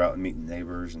 And so we're out and meeting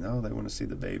neighbors, and they want to see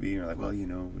the baby. And we're like, well,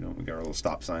 we got our little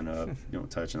stop sign up, don't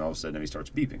touch. And all of a sudden, he starts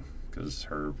beeping because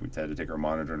we had to take our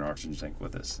monitor and our oxygen tank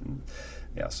with us. And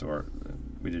so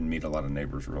we didn't meet a lot of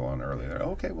neighbors real on early. They're like,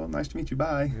 okay, well, nice to meet you,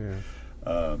 bye.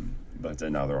 Yeah. But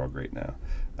now they're all great now.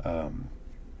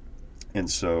 And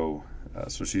so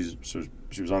she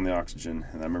was on the oxygen,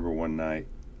 and I remember one night,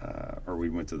 we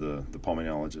went to the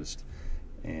pulmonologist.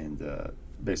 And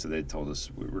basically they told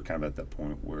us we were kind of at that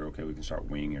point where, okay, we can start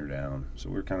weaning her down. So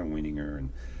we were kind of weaning her,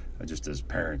 and just as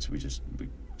parents, we just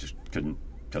couldn't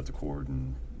cut the cord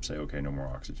and say, okay, no more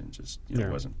oxygen.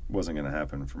 Wasn't going to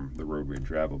happen from the road we had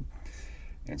traveled.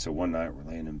 And so one night we're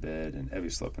laying in bed, and Evie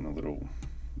slept in a little,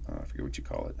 I forget what you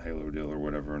call it, halo deal or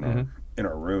whatever in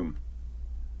our room.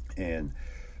 And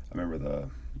I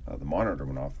remember the monitor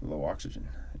went off, low oxygen,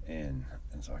 and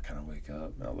so I kind of wake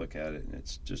up and I look at it, and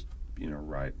it's just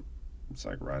right, it's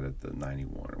like right at the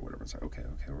 91 or whatever. It's like, okay,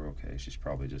 we're okay. She's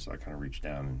probably just, I kind of reach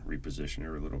down and reposition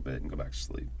her a little bit and go back to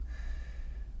sleep.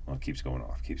 Well, it keeps going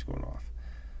off.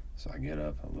 So I get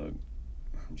up, I look,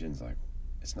 Jen's like,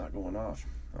 it's not going off.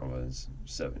 I was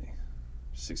 70,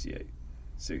 68.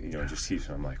 So, it just keeps,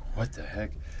 I'm like, what the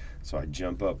heck? So I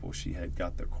jump up. Well, she had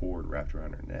got the cord wrapped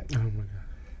around her neck. Oh, my God.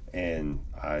 And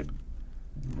I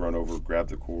run over, grab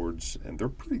the cords, and they're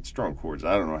pretty strong cords.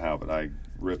 I don't know how, but I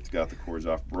got the cords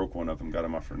off, broke one of them, got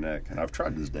them off her neck, and I've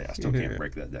tried to this day. I still can't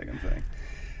break that daggone thing.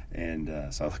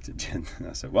 And so I looked at Jen, and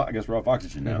I said, well, I guess we're off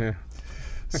oxygen now.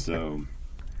 So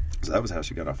that was how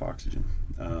she got off oxygen.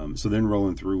 So then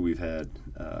rolling through, we've had,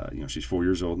 she's 4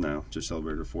 years old now, just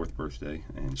celebrated her 4th birthday,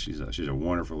 and she's a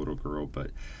wonderful little girl,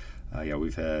 but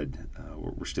We've had,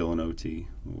 we're still in OT.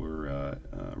 We're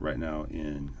right now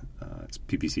in it's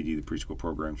PPCD, the preschool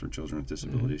programs for children with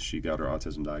disabilities. She got her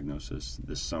autism diagnosis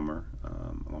this summer,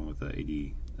 along with the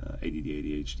ADD,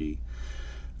 ADHD.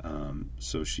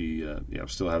 So she,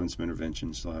 still having some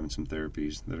interventions, still having some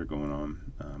therapies that are going on.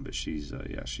 But she's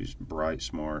bright,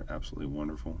 smart, absolutely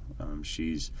wonderful.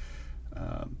 She's,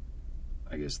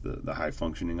 I guess the high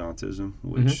functioning autism,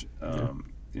 which,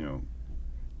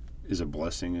 is a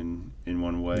blessing in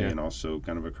one way and also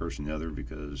kind of a curse in the other,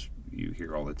 because you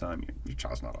hear all the time, your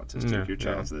child's not autistic, your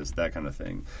child's this, that kind of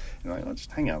thing. And like,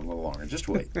 just hang out a little longer, just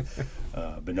wait.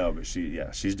 But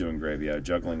she's doing great. Yeah,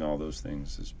 juggling all those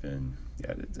things has been,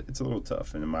 it's a little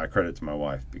tough. And my credit to my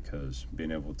wife, because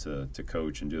being able to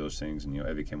coach and do those things, and,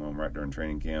 Evie came home right during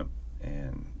training camp,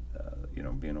 and,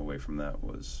 being away from that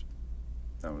was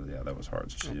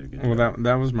hard. So she did a good job.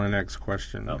 That was my next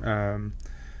question.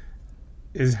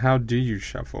 Is how do you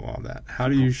shuffle all that? How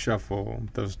do you shuffle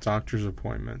those doctor's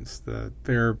appointments, the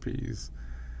therapies,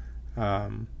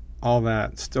 all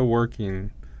that, still working,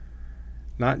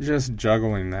 not just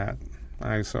juggling that?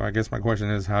 So I guess my question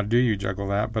is, how do you juggle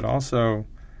that? But also,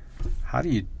 how do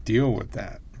you deal with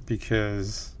that?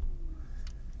 Because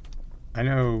I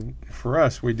know for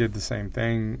us, we did the same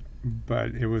thing,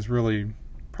 but it was really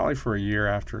probably for a year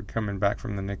after coming back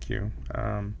from the NICU.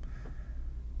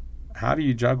 How do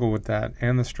you juggle with that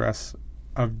and the stress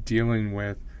of dealing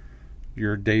with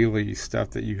your daily stuff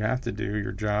that you have to do,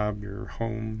 your job, your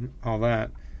home, all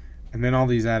that, and then all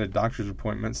these added doctor's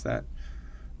appointments that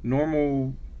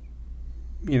normal,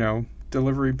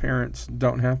 delivery parents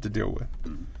don't have to deal with?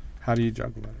 How do you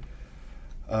juggle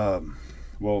that?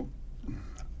 Well,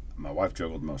 my wife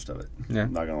juggled most of it. Yeah.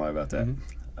 I'm not going to lie about that.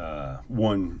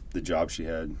 One, the job she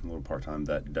had, a little part-time,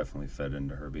 that definitely fed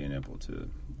into her being able to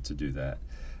do that.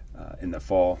 In the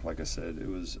fall, like I said, it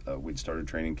was we'd started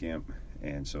training camp,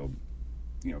 and so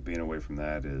being away from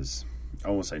that is, I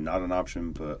won't say not an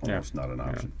option, but almost not an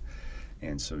option.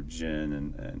 And so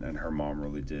Jen and her mom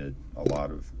really did a lot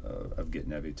of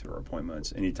getting Evie to her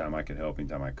appointments. Anytime I could help,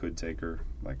 anytime I could take her,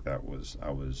 like that was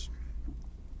I was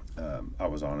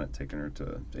on it, taking her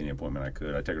to any appointment I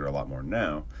could. I take her a lot more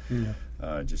now,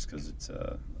 just because it's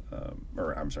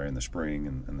in the spring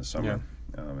and the summer.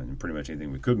 And pretty much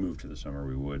anything we could move to the summer,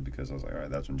 we would, because I was like, all right,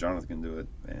 that's when Jonathan can do it,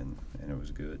 and it was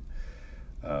good.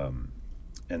 And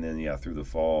then, through the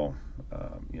fall,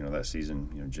 that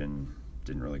season, Jen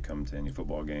didn't really come to any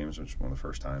football games, which was one of the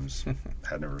first times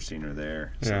I'd never seen her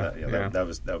there. So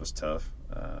that was tough.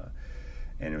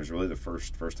 And it was really the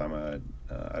first time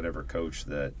I'd ever coached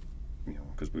that,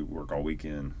 because we work all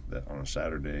weekend, that on a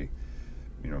Saturday,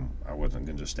 I wasn't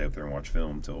going to just stay up there and watch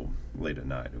film until late at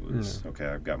night. It was, okay,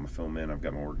 I've got my film in, I've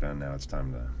got my work done, now it's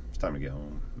time to get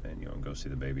home and, go see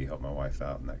the baby, help my wife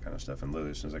out and that kind of stuff. And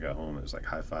literally as soon as I got home, it was like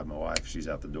high-five my wife, she's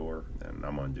out the door, and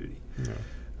I'm on duty.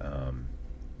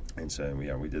 And so,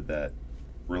 we did that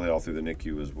really all through the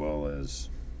NICU, as well as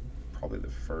probably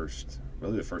the first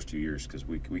 2 years, because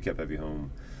we kept Evie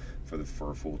home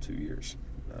for a full 2 years.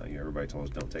 Everybody told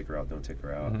us, don't take her out.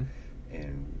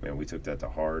 And we took that to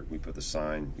heart. We put the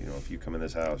sign, if you come in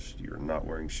this house, you're not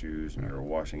wearing shoes, and you're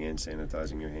washing and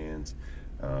sanitizing your hands.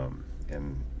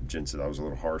 And Jen said I was a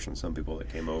little harsh on some people that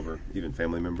came over, even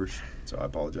family members. So I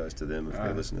apologize to them if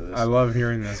they listen to this. I love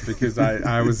hearing this, because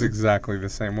I was exactly the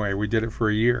same way. We did it for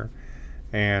a year.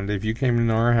 And if you came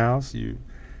into our house,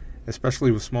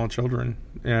 especially with small children,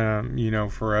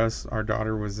 for us, our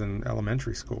daughter was in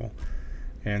elementary school.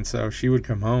 And so she would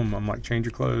come home. I'm like, change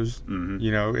your clothes.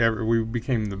 We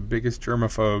became the biggest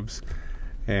germaphobes,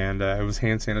 and it was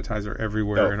hand sanitizer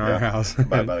everywhere in our house.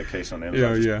 Buy the case on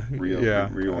Amazon. Real.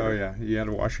 Oh yeah, you had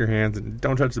to wash your hands and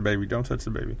don't touch the baby. Don't touch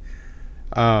the baby.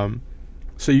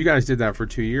 So you guys did that for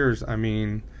 2 years. I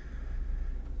mean,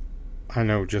 I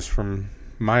know just from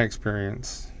my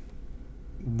experience,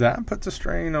 that puts a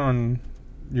strain on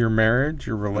your marriage,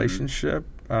 your relationship.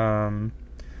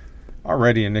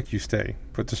 Already a NICU stay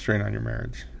puts a strain on your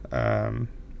marriage and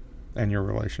your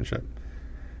relationship.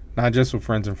 Not just with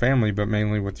friends and family, but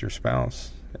mainly with your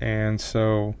spouse. And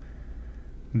so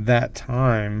that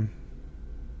time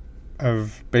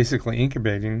of basically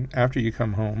incubating after you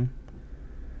come home,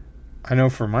 I know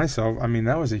for myself,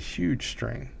 that was a huge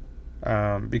strain,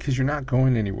 because you're not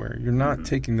going anywhere. You're not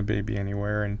taking the baby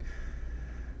anywhere. And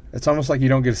it's almost like you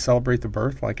don't get to celebrate the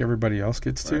birth like everybody else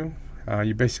gets to.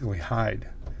 You basically hide.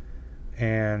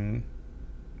 And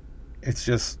it's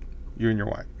just you and your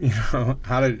wife.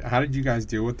 How did you guys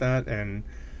deal with that, and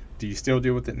do you still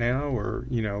deal with it now, or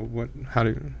how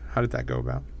did that go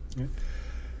about?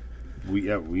 We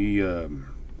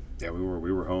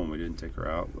were home. We didn't take her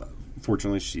out.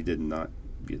 Fortunately, she did not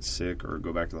get sick or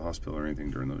go back to the hospital or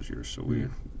anything during those years. So we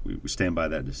stand by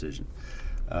that decision.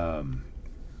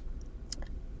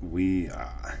 We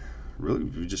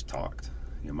just talked.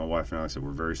 My wife and I said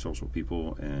we're very social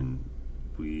people, and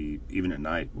we even at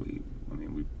night we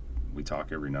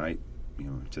talk every night,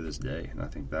 to this day. And I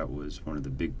think that was one of the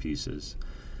big pieces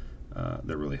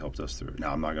that really helped us through it.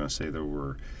 Now, I'm not going to say there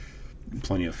were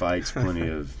plenty of fights, plenty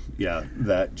of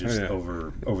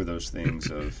over those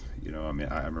things of,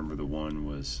 I remember the one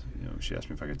was, she asked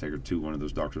me if I could take her to one of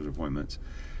those doctor's appointments.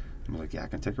 I'm like, yeah, I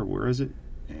can take her. Where is it?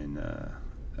 And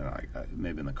I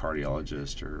maybe the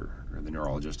cardiologist or the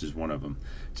neurologist is one of them.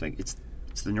 It's like, it's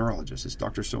the neurologist. It's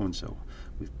Dr. So-and-so.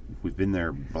 We've been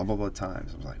there blah, blah, blah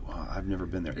times. I was like, well, I've never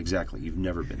been there. Exactly. You've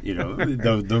never been,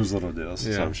 those little deals.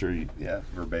 Yeah. So I'm sure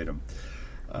verbatim.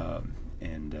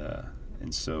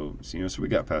 And so we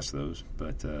got past those,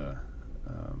 but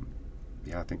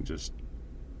I think just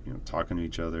talking to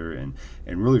each other and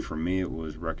really for me it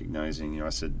was recognizing. I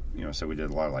said we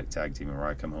did a lot of like tag teaming where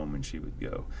I come home and she would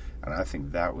go, and I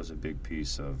think that was a big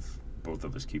piece of both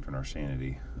of us keeping our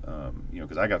sanity.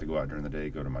 Because I got to go out during the day,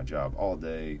 go to my job all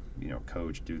day,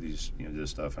 coach, do these this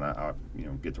stuff, and I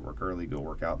get to work early, go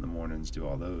work out in the mornings, do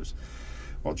all those,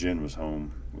 while Jen was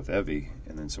home with Evie.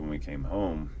 And then so when we came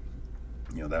home,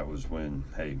 that was when,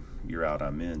 hey, you're out,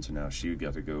 I'm in. So now she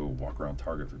got to go walk around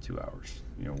Target for 2 hours.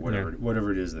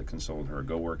 Whatever it is that consoled her,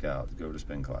 go work out, go to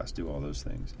spin class, do all those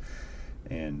things,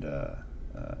 and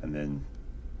then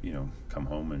come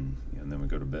home and then we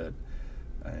go to bed.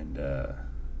 And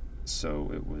so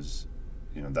it was,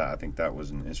 that I think that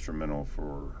was an instrumental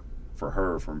for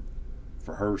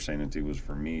her sanity was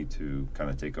for me to kind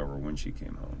of take over when she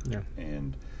came home. Yeah.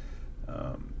 And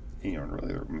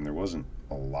really, there wasn't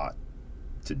a lot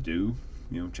to do,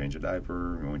 change a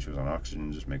diaper, when she was on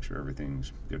oxygen, just make sure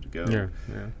everything's good to go.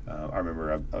 I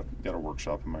remember I've got a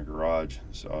workshop in my garage,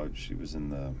 so she was in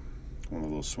one of the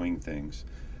little swing things,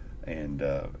 and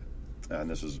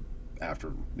this was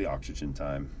after the oxygen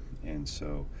time, and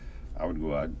so I would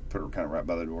go out, put her kind of right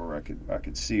by the door where I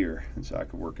could see her, and so I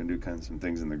could work and do kind of some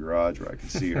things in the garage where I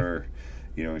could see her,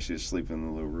 and she was sleeping in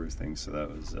the little roof thing. So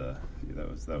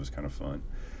that was kind of fun.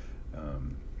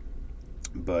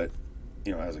 But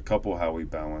as a couple, how we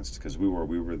balanced, because we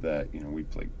were that we'd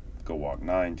go walk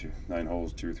 9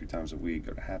 holes 2 or 3 times a week,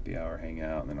 go to happy hour, hang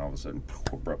out, and then all of a sudden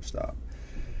abrupt stop.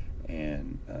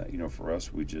 And for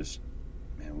us, we just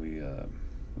we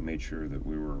made sure that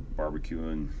we were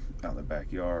barbecuing out in the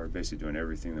backyard, basically doing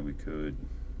everything that we could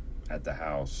at the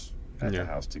house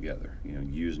together.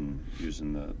 Using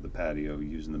the patio,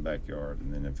 using the backyard,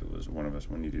 and then if it was one of us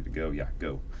when needed to go,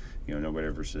 go. Nobody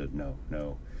ever said no.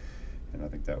 And I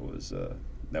think that was a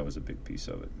big piece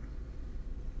of it.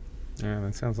 Yeah,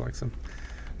 that sounds like some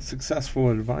successful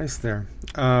advice there.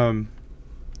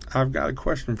 I've got a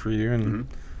question for you, and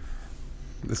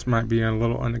this might be a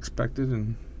little unexpected,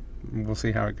 and we'll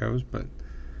see how it goes. But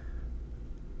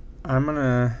I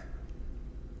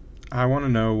want to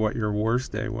know what your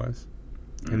worst day was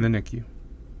in the NICU,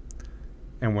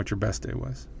 and what your best day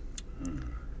was.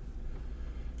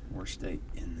 Worst day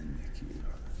in the NICU.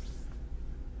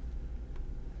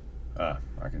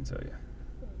 I can tell you.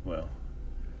 Well,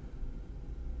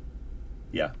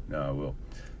 I will.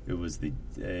 It was the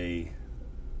day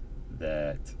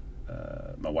that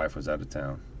my wife was out of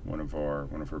town. One of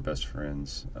her best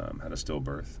friends had a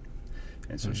stillbirth,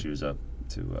 and so she was up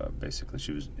to basically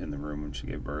she was in the room when she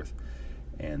gave birth,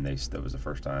 and that was the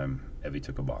first time Evie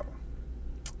took a bottle.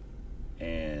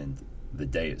 And the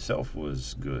day itself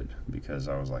was good because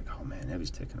I was like, oh man,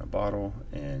 Evie's taking a bottle,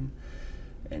 and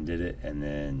did it, and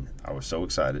then I was so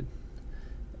excited,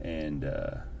 and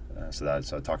so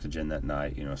I talked to Jen that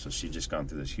night, so she'd just gone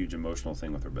through this huge emotional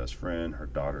thing with her best friend, her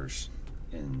daughter's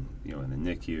in the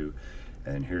NICU,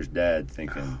 and then here's Dad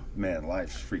thinking, man,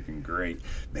 life's freaking great,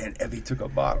 man, Evie took a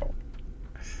bottle,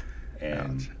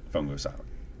 and phone goes silent.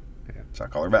 Yeah. So I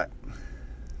call her back.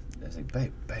 I was like,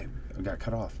 babe, I got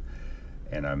cut off,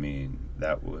 and I mean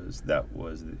that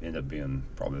ended up being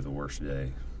probably the worst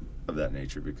day of that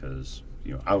nature because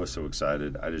I was so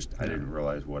excited. I didn't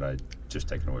realize what I'd just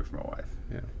taken away from my wife.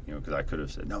 Yeah. Because I could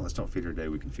have said, no, let's don't feed her today.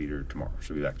 We can feed her tomorrow.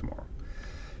 She'll be back tomorrow.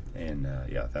 And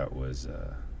that was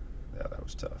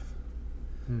tough.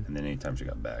 And then anytime she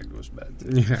got bagged, it was bad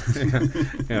too.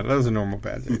 Yeah, that was a normal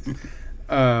bad day.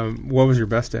 What was your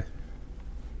best day?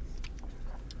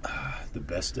 The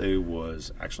best day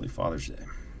was actually Father's Day.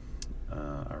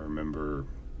 I remember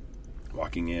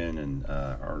walking in, and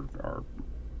our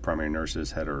primary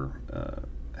nurses had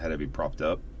Evie propped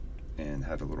up and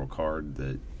had a little card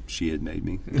that she had made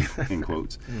me, in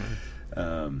quotes.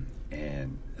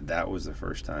 And that was the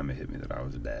first time it hit me that I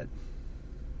was a dad.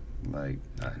 Like,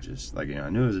 I just, like, I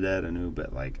knew as a dad,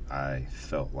 but, like, I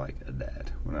felt like a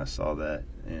dad when I saw that,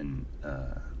 and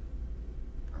I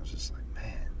was just like,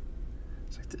 man,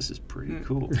 it's like, this is pretty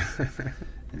cool.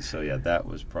 And so, that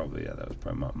was probably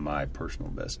my personal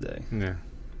best day. Yeah,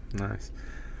 nice.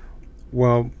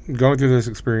 Well, going through this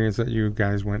experience that you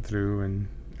guys went through and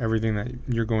everything that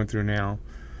you're going through now,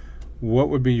 what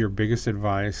would be your biggest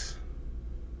advice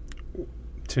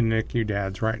to NICU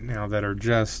dads right now that are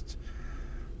just,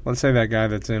 let's say that guy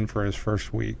that's in for his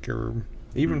first week or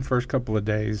even first couple of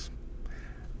days,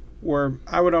 where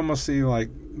I would almost see like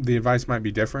the advice might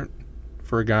be different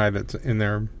for a guy that's in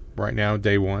there right now,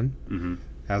 day one,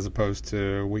 as opposed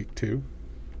to week 2.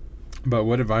 But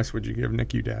what advice would you give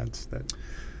NICU dads that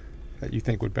you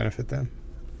think would benefit them?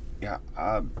 Yeah,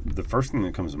 the first thing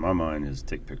that comes to my mind is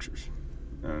take pictures.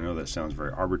 And I know that sounds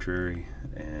very arbitrary,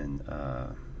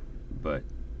 but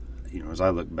as I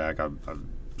look back, I've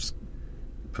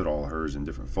put all hers in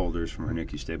different folders from her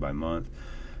NICU stay by month.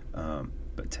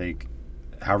 But take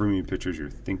however many pictures you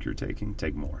think you're taking,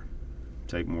 take more.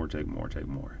 Take more.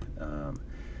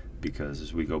 Because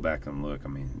as we go back and look, I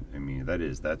mean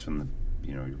that's when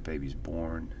your baby's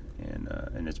born,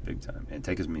 and it's big time. And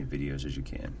take as many videos as you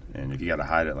can. And if you got to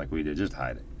hide it like we did, just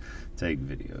hide it. Take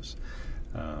videos.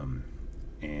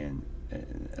 And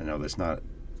I know it's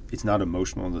not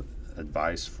emotional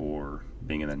advice for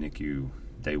being in that NICU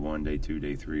day 1, day 2,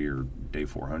 day 3, or day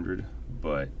 400,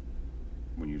 but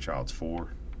when your child's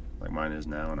 4, like mine is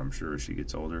now, and I'm sure as she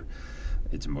gets older,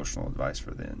 it's emotional advice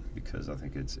for then, because I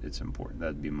think it's important.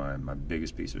 That'd be my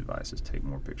biggest piece of advice, is take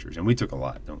more pictures. And we took a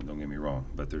lot, don't get me wrong,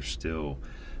 but there's still,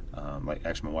 like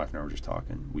actually my wife and I were just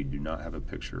talking, we do not have a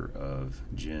picture of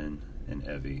Jen and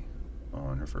Evie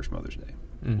on her first Mother's Day.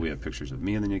 We have pictures of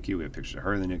me in the NICU, we have pictures of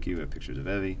her in the NICU, we have pictures of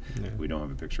Evie. We don't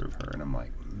have a picture of her. And I'm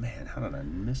like, man, how did I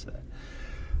miss that?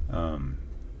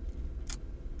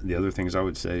 The other things I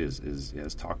would say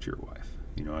is talk to your wife.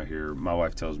 I hear my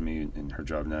wife tells me in her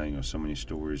job now, so many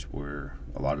stories where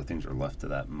a lot of things are left to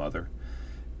that mother,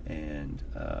 and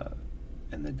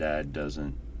the dad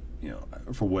doesn't,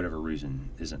 for whatever reason,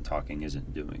 isn't talking,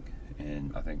 isn't doing.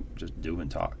 And I think just do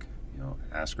and talk.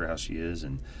 Ask her how she is,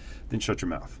 and then shut your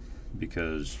mouth.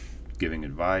 Because giving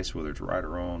advice, whether it's right or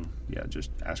wrong, just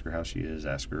ask her how she is,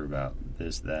 ask her about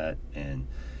this, that, and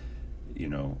I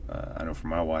know for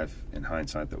my wife, in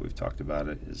hindsight, that we've talked about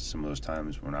it, is some of those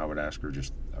times when I would ask her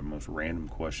just a most random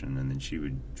question, and then she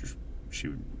would,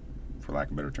 for lack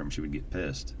of a better term, she would get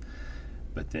pissed.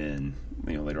 But then,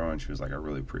 later on, she was like, I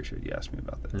really appreciate you asking me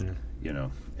about that,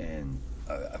 and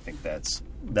I think that's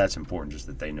important, just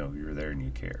that they know you're there and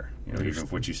you care, even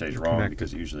if what you say is wrong, connected.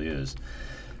 Because it usually is.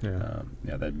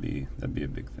 That'd be a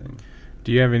big thing.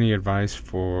 Do you have any advice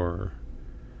for,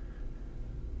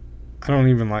 I don't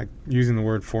even like using the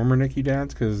word former NICU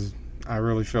dads, because I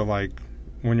really feel like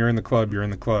when you're in the club, you're in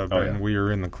the club, and we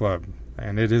are in the club,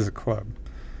 and it is a club.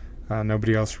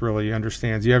 Nobody else really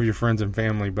understands. You have your friends and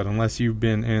family, but unless you've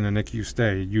been in a NICU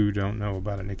stay, you don't know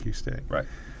about a NICU stay. Right.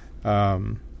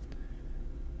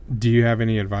 Do you have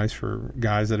any advice for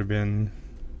guys that have been,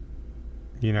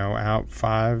 out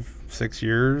 5-6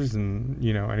 years and,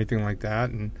 anything like that?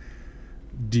 And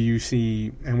do you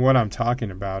see, and what I'm talking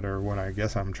about, or what I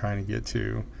guess I'm trying to get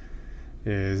to,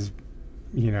 is,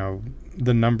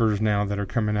 the numbers now that are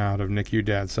coming out of NICU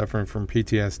dads suffering from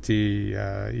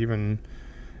PTSD, even,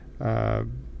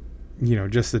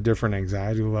 just the different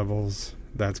anxiety levels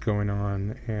that's going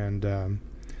on, and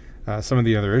some of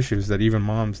the other issues that even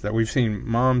moms, that we've seen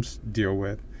moms deal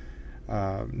with,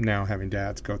 now having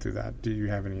dads go through that. Do you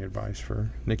have any advice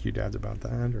for NICU dads about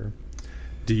that, or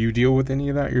do you deal with any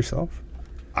of that yourself?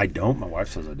 I don't. My wife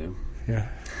says I do. Yeah.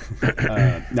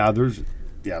 Now there's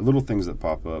little things that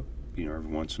pop up, every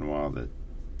once in a while that,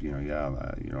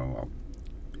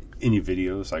 any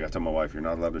videos. Like I tell my wife, you're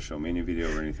not allowed to show me any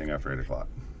video or anything after 8 o'clock,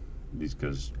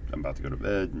 because I'm about to go to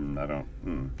bed and I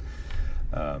don't.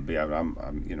 But I'm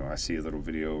I see a little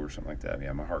video or something like that.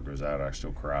 Yeah, my heart goes out. I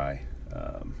still cry.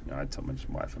 I tell my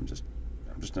wife, I'm just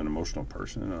an emotional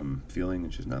person. I'm feeling,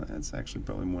 and she's not. That's actually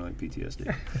probably more like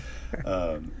PTSD.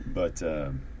 But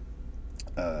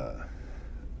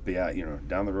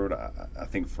down the road, I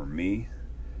think for me,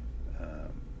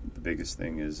 the biggest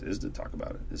thing is to talk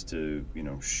about it, is to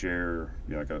share.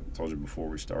 Like I told you before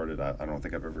we started, I don't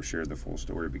think I've ever shared the full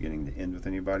story beginning to end with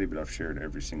anybody, but I've shared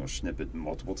every single snippet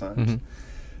multiple times.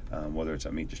 Whether it's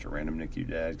I meet just a random NICU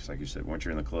dad, because like you said, once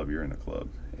you're in the club, you're in the club,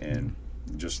 and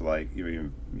just like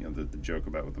the joke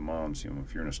about with the moms,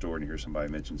 if you're in a store and you hear somebody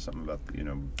mention something about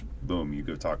boom, you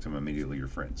go talk to them immediately. You're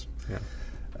friends.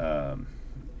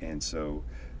 And so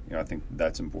I think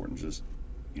that's important. Just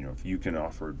if you can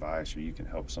offer advice or you can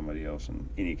help somebody else in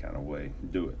any kind of way,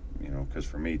 do it. Because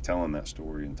for me, telling that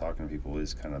story and talking to people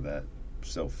is kind of that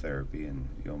self-therapy, and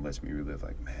lets me relive,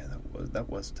 like, man, that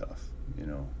was tough.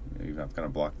 I've kind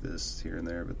of blocked this here and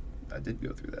there, but I did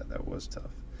go through that. That was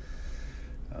tough.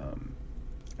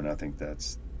 And I think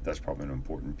that's probably an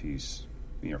important piece,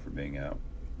 for being out.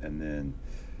 And then,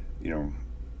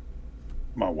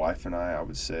 my wife and I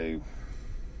would say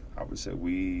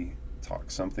we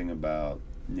talk something about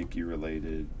NICU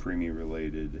related, preemie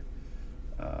related,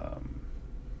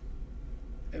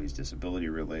 Evie's disability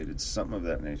related, something of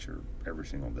that nature every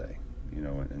single day.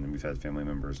 And we've had family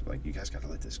members like, you guys got to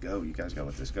let this go. You guys got to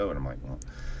let this go. And I'm like, well,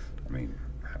 I mean,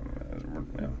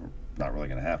 we're not really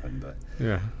going to happen, but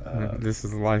this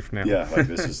is life now. Yeah, like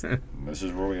this is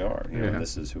where we are.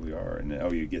 This is who we are. And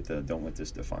you get the don't let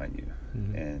this define you.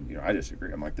 Mm-hmm. And I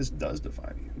disagree. I'm like, this does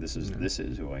define you. This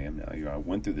is who I am now. I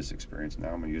went through this experience.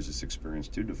 Now I'm going to use this experience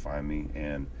to define me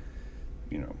and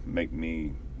make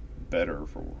me better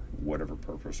for whatever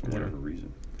purpose or whatever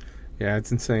reason. Yeah,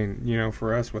 it's insane.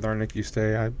 For us with our NICU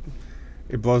stay,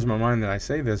 it blows my mind that I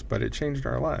say this, but it changed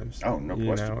our lives. Oh, no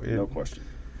question. No question.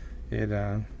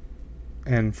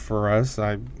 And for us,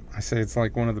 I say it's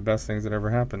like one of the best things that ever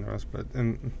happened to us,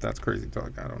 and that's crazy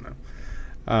talk. I don't know.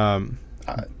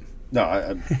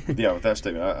 With that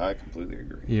statement, I completely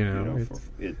agree.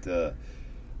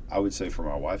 I would say for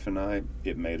my wife and I,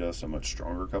 it made us a much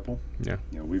stronger couple. Yeah.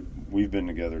 We've been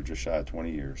together just shy of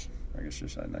 20 years. I guess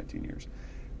just shy of 19 years.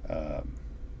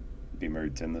 Be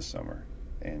married 10 this summer,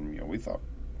 and we thought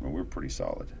we were pretty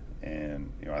solid.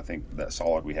 And I think that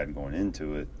solid we had going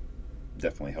into it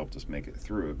definitely helped us make it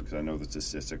through it, because I know the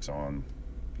statistics on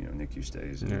NICU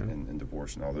stays and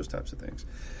divorce and all those types of things.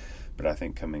 But I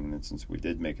think coming in, since we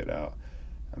did make it out,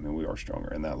 I mean, we are stronger.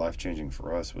 And that life-changing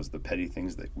for us was the petty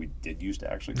things that we did used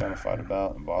to actually kind of fight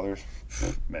about and bother us.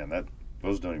 Man,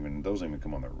 those don't even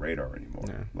come on the radar anymore.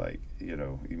 Yeah. Like,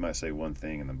 you might say one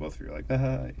thing and then both of you are like,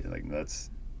 like that's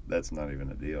not even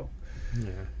a deal.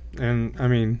 Yeah. And I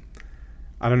mean,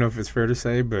 I don't know if it's fair to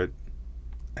say, but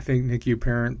I think NICU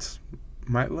parents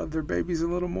might love their babies a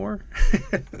little more.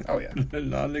 Oh yeah.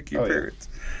 Than non-NICU parents.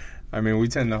 Yeah. I mean, we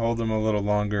tend to hold them a little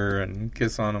longer and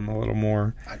kiss on them a little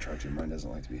more. I try to. Mine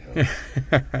doesn't like to be held.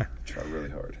 I try really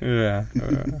hard. Yeah.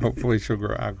 Hopefully she'll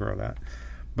outgrow that.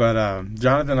 But,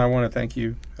 Jonathan, I want to thank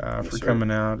you for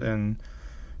coming out and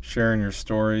sharing your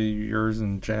story, yours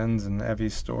and Jen's and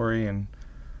Evie's story. And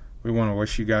we want to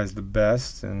wish you guys the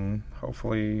best. And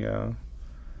hopefully,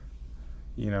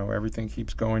 everything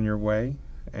keeps going your way.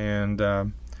 And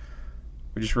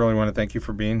we just really want to thank you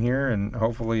for being here. And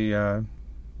hopefully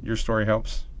your story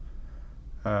helps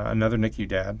another NICU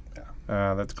dad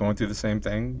that's going through the same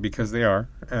thing, because they are.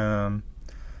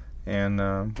 And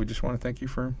we just want to thank you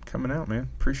for coming out, man.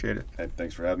 Appreciate it. Hey,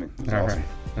 thanks for having me. It was awesome.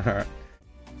 All right.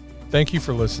 Thank you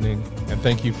for listening, and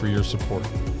thank you for your support.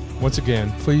 Once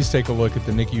again, please take a look at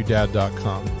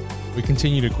thenicudad.com. We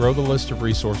continue to grow the list of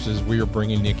resources we are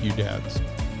bringing NICU dads.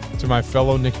 To my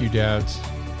fellow NICU dads,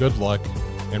 good luck,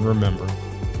 and remember,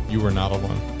 you are not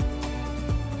alone.